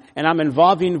 21, and I'm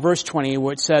involving verse 20,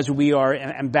 which says we are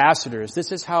ambassadors.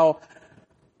 This is how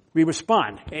we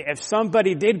respond. If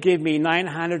somebody did give me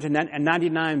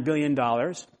 $999 billion,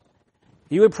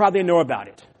 you would probably know about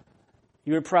it.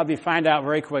 You would probably find out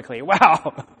very quickly.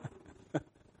 Wow!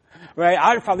 Right?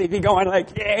 I'd probably be going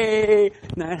like, yay,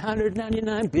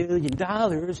 $999 billion.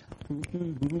 At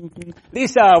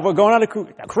least we're going on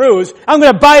a cruise. I'm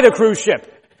going to buy the cruise ship.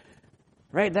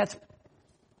 Right?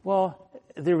 Well,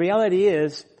 the reality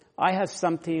is, I have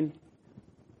something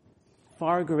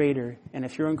far greater, and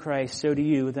if you're in Christ, so do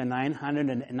you, than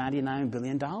 $999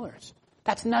 billion.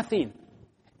 That's nothing.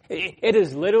 It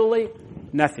is literally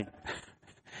nothing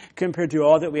compared to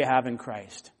all that we have in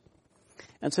Christ.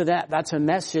 And so that's a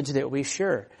message that we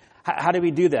share. How do we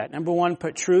do that? Number one,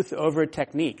 put truth over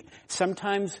technique.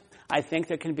 Sometimes I think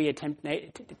there can be a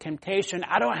temptation.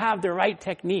 I don't have the right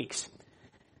techniques.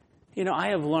 You know, I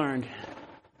have learned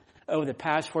over the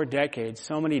past 4 decades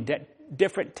so many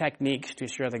different techniques to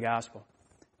share the gospel.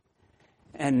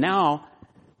 And now,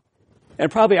 and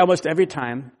probably almost every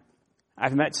time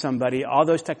I've met somebody, all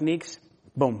those techniques,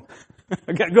 boom,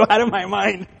 I gotta go out of my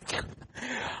mind.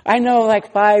 I know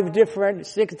like 10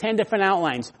 different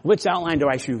outlines. Which outline do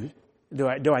I choose? Do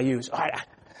I use?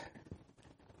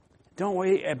 Don't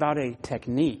worry about a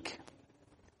technique.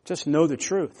 Just know the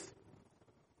truth.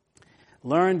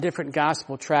 Learn different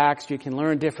gospel tracts. You can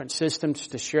learn different systems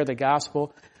to share the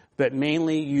gospel, but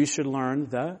mainly you should learn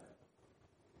the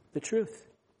truth,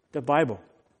 the Bible.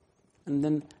 And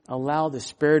then allow the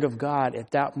Spirit of God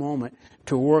at that moment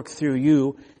to work through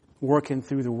you, working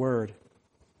through the Word.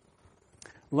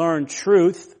 Learn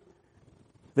truth,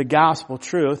 the gospel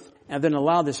truth, and then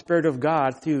allow the Spirit of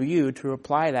God through you to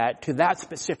apply that to that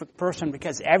specific person,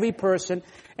 because every person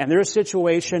and their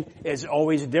situation is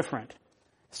always different.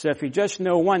 So if you just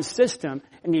know one system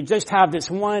and you just have this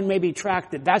one maybe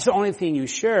track that's the only thing you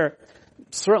share,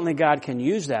 certainly God can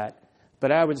use that.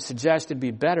 But I would suggest it'd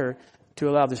be better to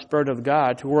allow the Spirit of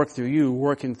God to work through you,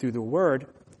 working through the Word,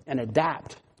 and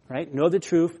adapt, right? Know the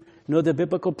truth, know the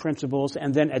biblical principles,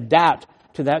 and then adapt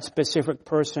to that specific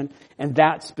person and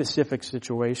that specific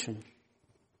situation.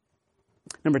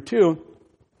 Number 2,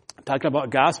 talking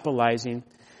about gospelizing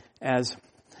as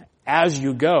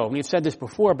you go. We've said this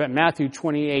before, but Matthew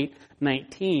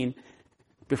 28:19,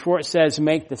 before it says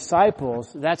make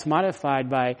disciples, that's modified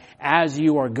by as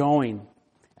you are going.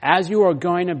 As you are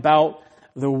going about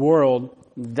the world,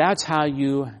 that's how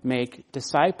you make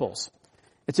disciples.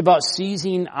 It's about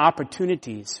seizing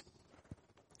opportunities.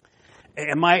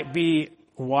 It might be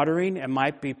watering, it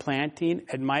might be planting,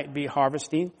 it might be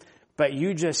harvesting, but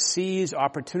you just seize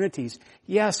opportunities.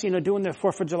 Yes, doing the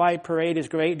 4th of July parade is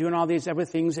great, doing all these other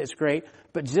things is great,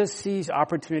 but just seize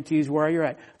opportunities where you're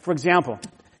at. For example,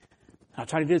 I'll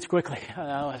try to do this quickly.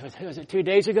 Was it 2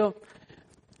 days ago?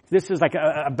 This is like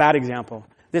a bad example.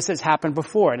 This has happened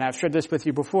before, and I've shared this with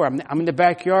you before. I'm in the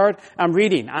backyard, I'm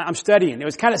reading, I'm studying. It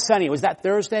was kind of sunny. It was that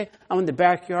Thursday. I'm in the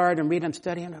backyard, I'm reading, I'm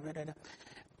studying.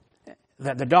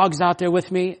 The dog's out there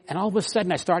with me, and all of a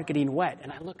sudden I start getting wet,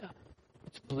 and I look up.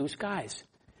 It's blue skies.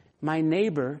 My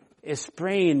neighbor is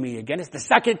spraying me again. It's the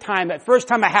second time. That first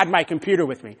time I had my computer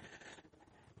with me.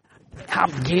 I'm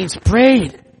getting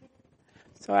sprayed.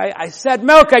 So I said,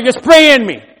 Milka, you're spraying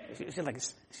me.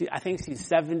 I think she's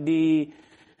 70,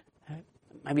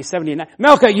 maybe 79.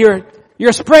 Milka,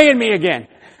 you're spraying me again.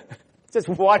 Just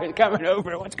water coming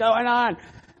over. What's going on?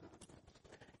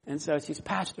 And so she's,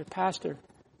 Pastor,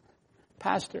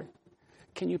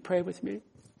 can you pray with me?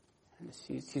 And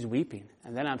she's weeping.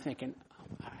 And then I'm thinking,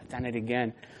 I've done it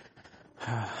again.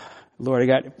 Lord,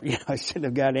 I shouldn't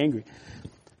have got angry.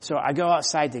 So I go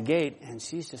outside the gate, and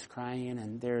she's just crying,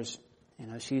 and there's,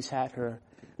 she's had her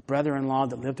brother-in-law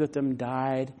that lived with them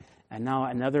died, and now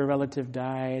another relative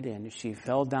died, and she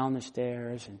fell down the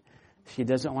stairs, and she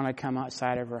doesn't want to come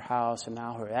outside of her house, and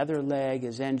now her other leg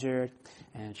is injured,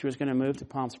 and she was going to move to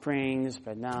Palm Springs,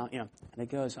 but now, and it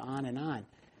goes on and on.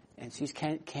 And she's,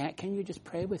 can you just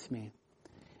pray with me?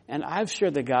 And I've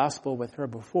shared the gospel with her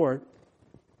before,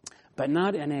 but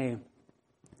not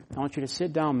I want you to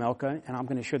sit down, Milka, and I'm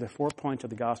going to share the 4 points of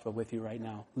the gospel with you right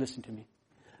now. Listen to me.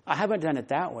 I haven't done it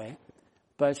that way,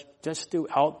 but just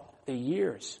throughout the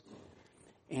years.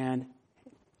 And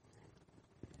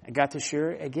I got to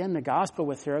share, again, the gospel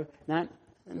with her, not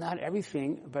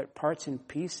everything, but parts and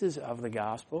pieces of the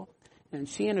gospel. And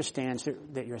she understands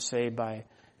that you're saved by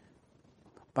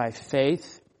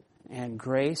faith and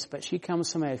grace, but she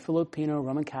comes from a Filipino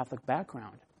Roman Catholic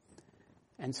background.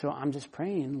 And so I'm just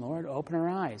praying, Lord, open her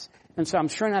eyes. And so I'm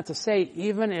sure not to say,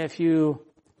 even if you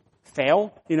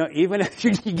fail, even if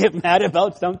you get mad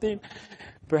about something,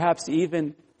 perhaps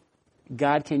even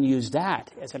God can use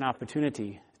that as an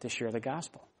opportunity to share the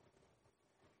gospel.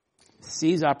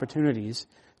 Seize opportunities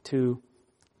to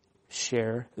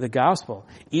share the gospel,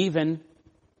 even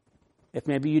if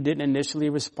maybe you didn't initially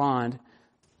respond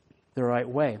the right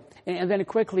way. And then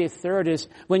quickly, a third is,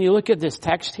 when you look at this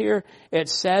text here, it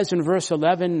says in verse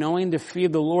 11, knowing the fear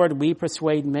of the Lord, we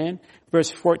persuade men. Verse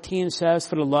 14 says,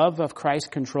 for the love of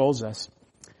Christ controls us.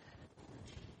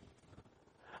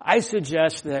 I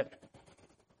suggest that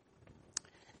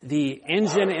the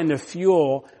engine and the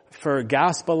fuel for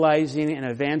gospelizing and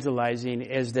evangelizing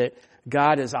is that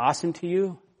God is awesome to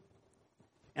you,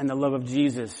 and the love of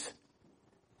Jesus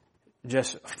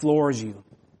just floors you.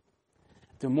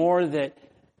 The more that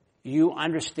you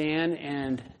understand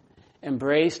and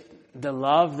embrace the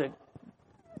love that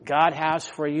God has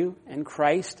for you in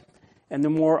Christ, and the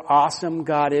more awesome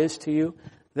God is to you,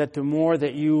 that the more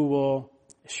that you will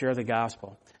share the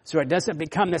gospel. So it doesn't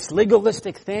become this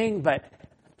legalistic thing, but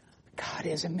God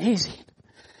is amazing.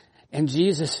 And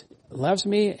Jesus loves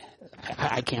me.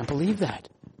 I can't believe that.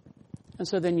 And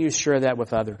so then you share that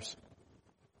with others.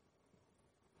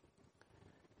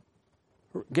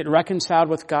 get reconciled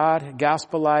with God,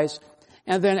 gospelized.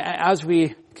 And then as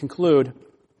we conclude,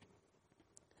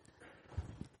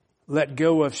 let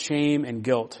go of shame and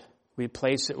guilt.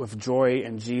 Replace it with joy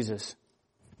in Jesus.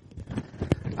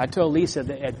 I told Lisa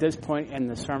that at this point in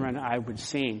the sermon I would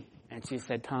sing. And she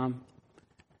said, Tom,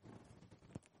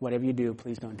 whatever you do,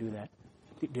 please don't do that.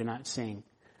 Do not sing.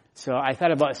 So I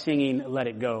thought about singing Let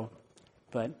It Go.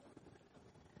 But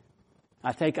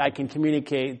I think I can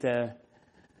communicate the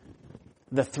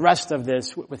thrust of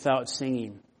this without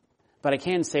singing. But I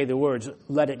can say the words,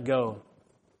 let it go.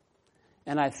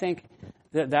 And I think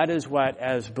that is what,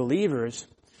 as believers,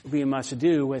 we must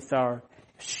do with our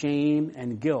shame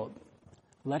and guilt.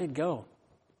 Let it go.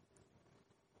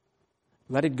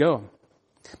 Let it go.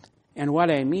 And what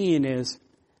I mean is,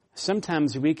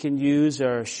 sometimes we can use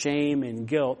our shame and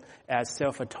guilt as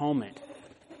self-atonement.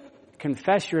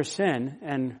 Confess your sin,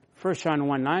 and 1 John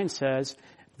 1:9 says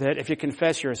that if you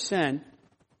confess your sin,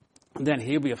 then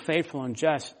He'll be faithful and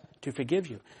just to forgive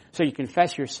you. So you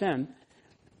confess your sin,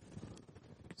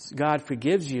 God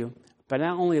forgives you, but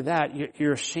not only that,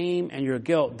 your shame and your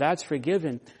guilt, that's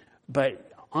forgiven. But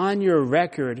on your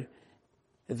record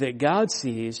that God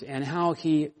sees and how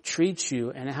He treats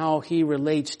you and how He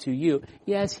relates to you,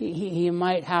 yes, He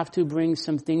might have to bring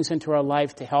some things into our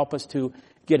life to help us to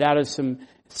get out of some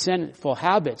sinful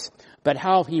habits. But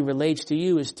how He relates to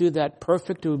you is through that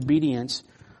perfect obedience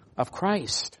of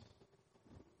Christ.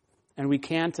 And we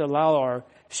can't allow our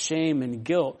shame and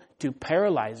guilt to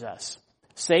paralyze us.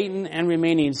 Satan and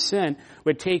remaining sin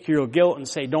would take your guilt and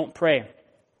say, don't pray.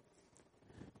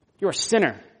 You're a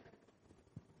sinner.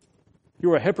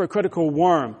 You're a hypocritical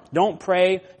worm. Don't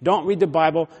pray. Don't read the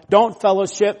Bible. Don't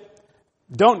fellowship.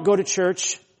 Don't go to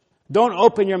church. Don't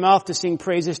open your mouth to sing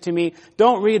praises to me.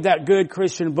 Don't read that good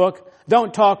Christian book.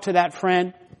 Don't talk to that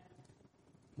friend.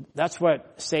 That's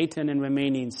what Satan and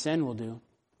remaining sin will do.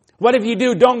 Whatever you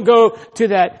do, don't go to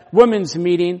that women's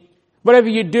meeting. Whatever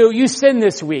you do, you sin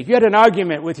this week. You had an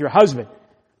argument with your husband.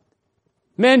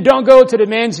 Men, don't go to the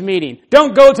men's meeting.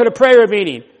 Don't go to the prayer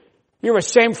meeting. You're a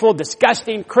shameful,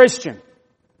 disgusting Christian.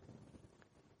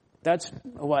 That's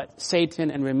what Satan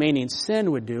and remaining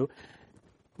sin would do.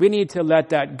 We need to let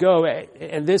that go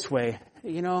in this way.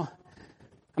 You know,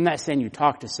 I'm not saying you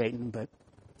talk to Satan, but,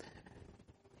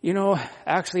 you know,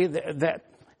 actually that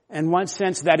in one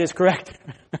sense that is correct.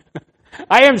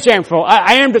 I am shameful.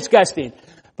 I am disgusting.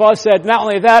 Paul said, not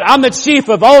only that, I'm the chief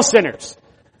of all sinners.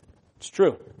 It's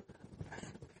true.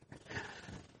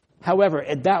 However,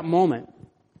 at that moment,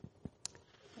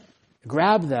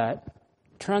 grab that,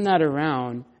 turn that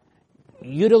around,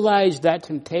 utilize that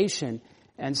temptation,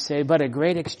 and say, but a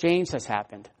great exchange has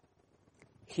happened.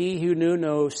 He who knew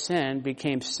no sin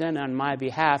became sin on my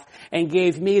behalf and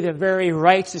gave me the very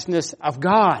righteousness of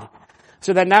God.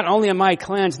 So that not only am I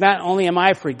cleansed, not only am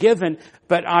I forgiven,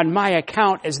 but on my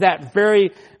account is that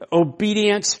very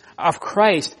obedience of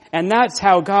Christ. And that's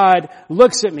how God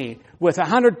looks at me, with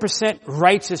 100%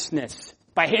 righteousness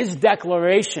by His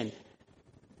declaration.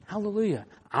 Hallelujah.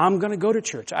 I'm going to go to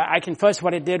church. I confess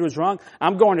what I did was wrong.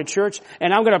 I'm going to church,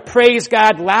 and I'm going to praise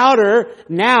God louder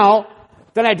now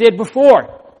than I did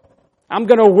before. I'm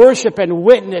going to worship and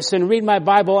witness and read my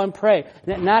Bible and pray.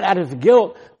 Not out of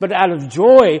guilt, but out of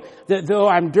joy that though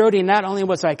I'm dirty, not only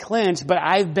was I cleansed, but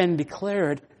I've been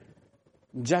declared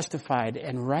justified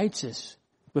and righteous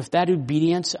with that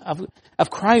obedience of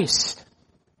Christ.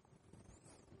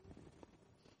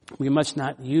 We must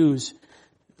not use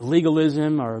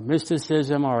legalism or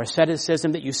mysticism or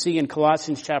asceticism that you see in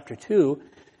Colossians chapter 2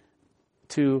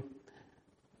 to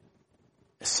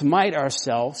smite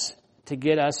ourselves to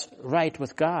get us right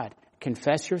with God.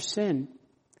 Confess your sin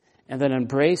and then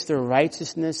embrace the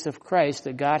righteousness of Christ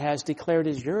that God has declared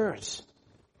as yours.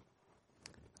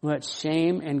 Let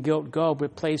shame and guilt go,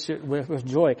 replace it with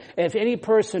joy. If any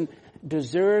person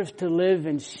deserves to live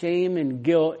in shame and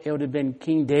guilt, it would have been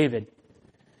King David.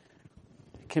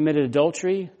 Committed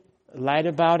adultery, lied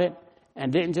about it,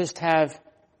 and didn't just have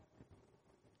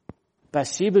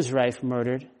Bathsheba's husband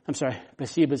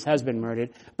murdered,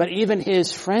 but even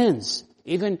his friends,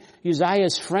 even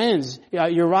Uriah's friends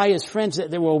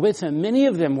that were with him, many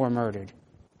of them were murdered.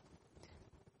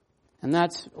 And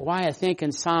that's why I think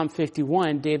in Psalm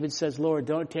 51, David says, Lord,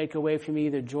 don't take away from me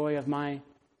the joy of my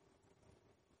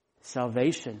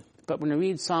salvation. But when we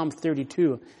read Psalm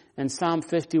 32 and Psalm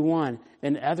 51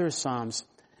 and other Psalms,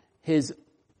 his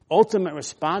ultimate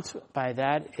response by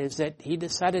that is that he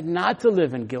decided not to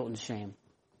live in guilt and shame.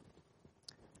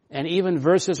 And even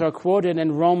verses are quoted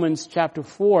in Romans chapter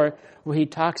 4 where he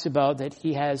talks about that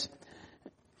his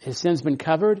sin's been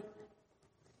covered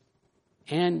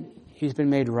and he's been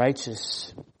made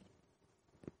righteous.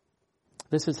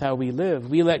 This is how we live.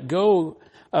 We let go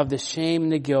of the shame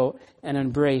and the guilt and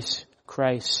embrace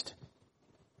Christ.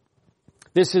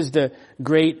 This is the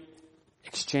great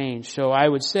exchange. So I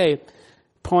would say,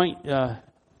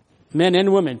 men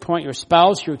and women, point your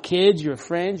spouse, your kids, your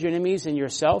friends, your enemies, and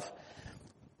yourself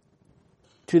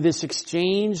to this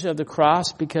exchange of the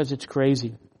cross, because it's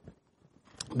crazy.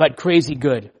 But crazy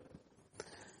good.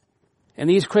 In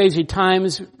these crazy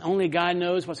times, only God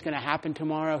knows what's going to happen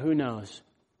tomorrow. Who knows?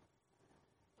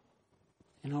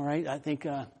 You know, right? I think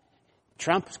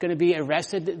Trump's going to be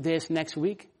arrested this next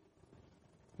week.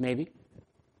 Maybe.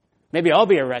 Maybe I'll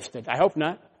be arrested. I hope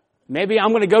not. Maybe I'm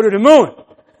going to go to the moon.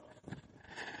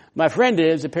 My friend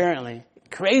is, apparently.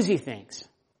 Crazy things.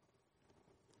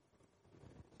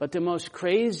 But the most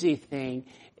crazy thing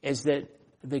is that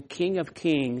the King of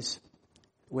Kings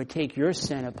would take your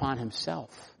sin upon himself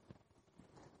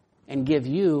and give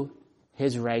you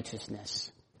his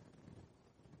righteousness.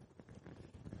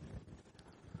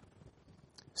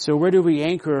 So where do we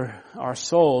anchor our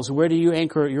souls? Where do you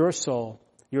anchor your soul?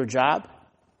 Your job?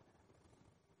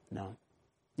 No.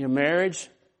 Your marriage?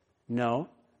 No.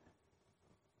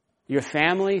 Your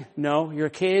family? No. Your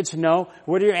kids? No.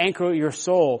 Where do you anchor your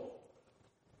soul?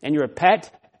 And your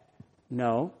pet?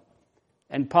 No.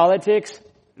 And politics?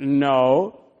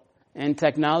 No. And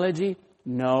technology?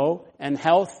 No. And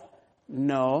health?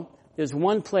 No. There's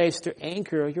one place to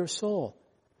anchor your soul.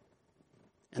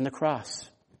 And the cross.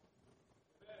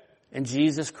 And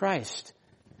Jesus Christ.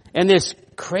 And this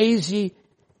crazy,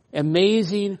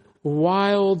 amazing,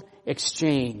 wild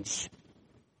exchange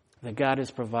that God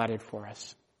has provided for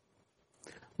us.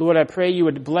 Lord, I pray you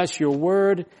would bless your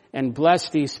word and bless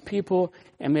these people,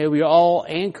 and may we all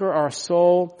anchor our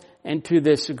soul into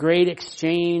this great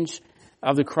exchange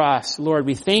of the cross. Lord,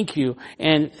 we thank you,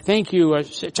 and thank you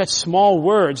such small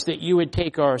words that you would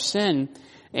take our sin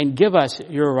and give us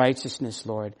your righteousness,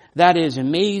 Lord. That is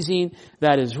amazing,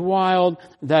 that is wild,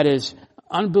 that is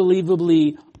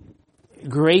unbelievably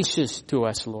gracious to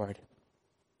us, Lord.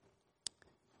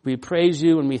 We praise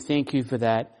you and we thank you for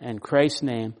that. In Christ's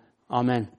name, amen.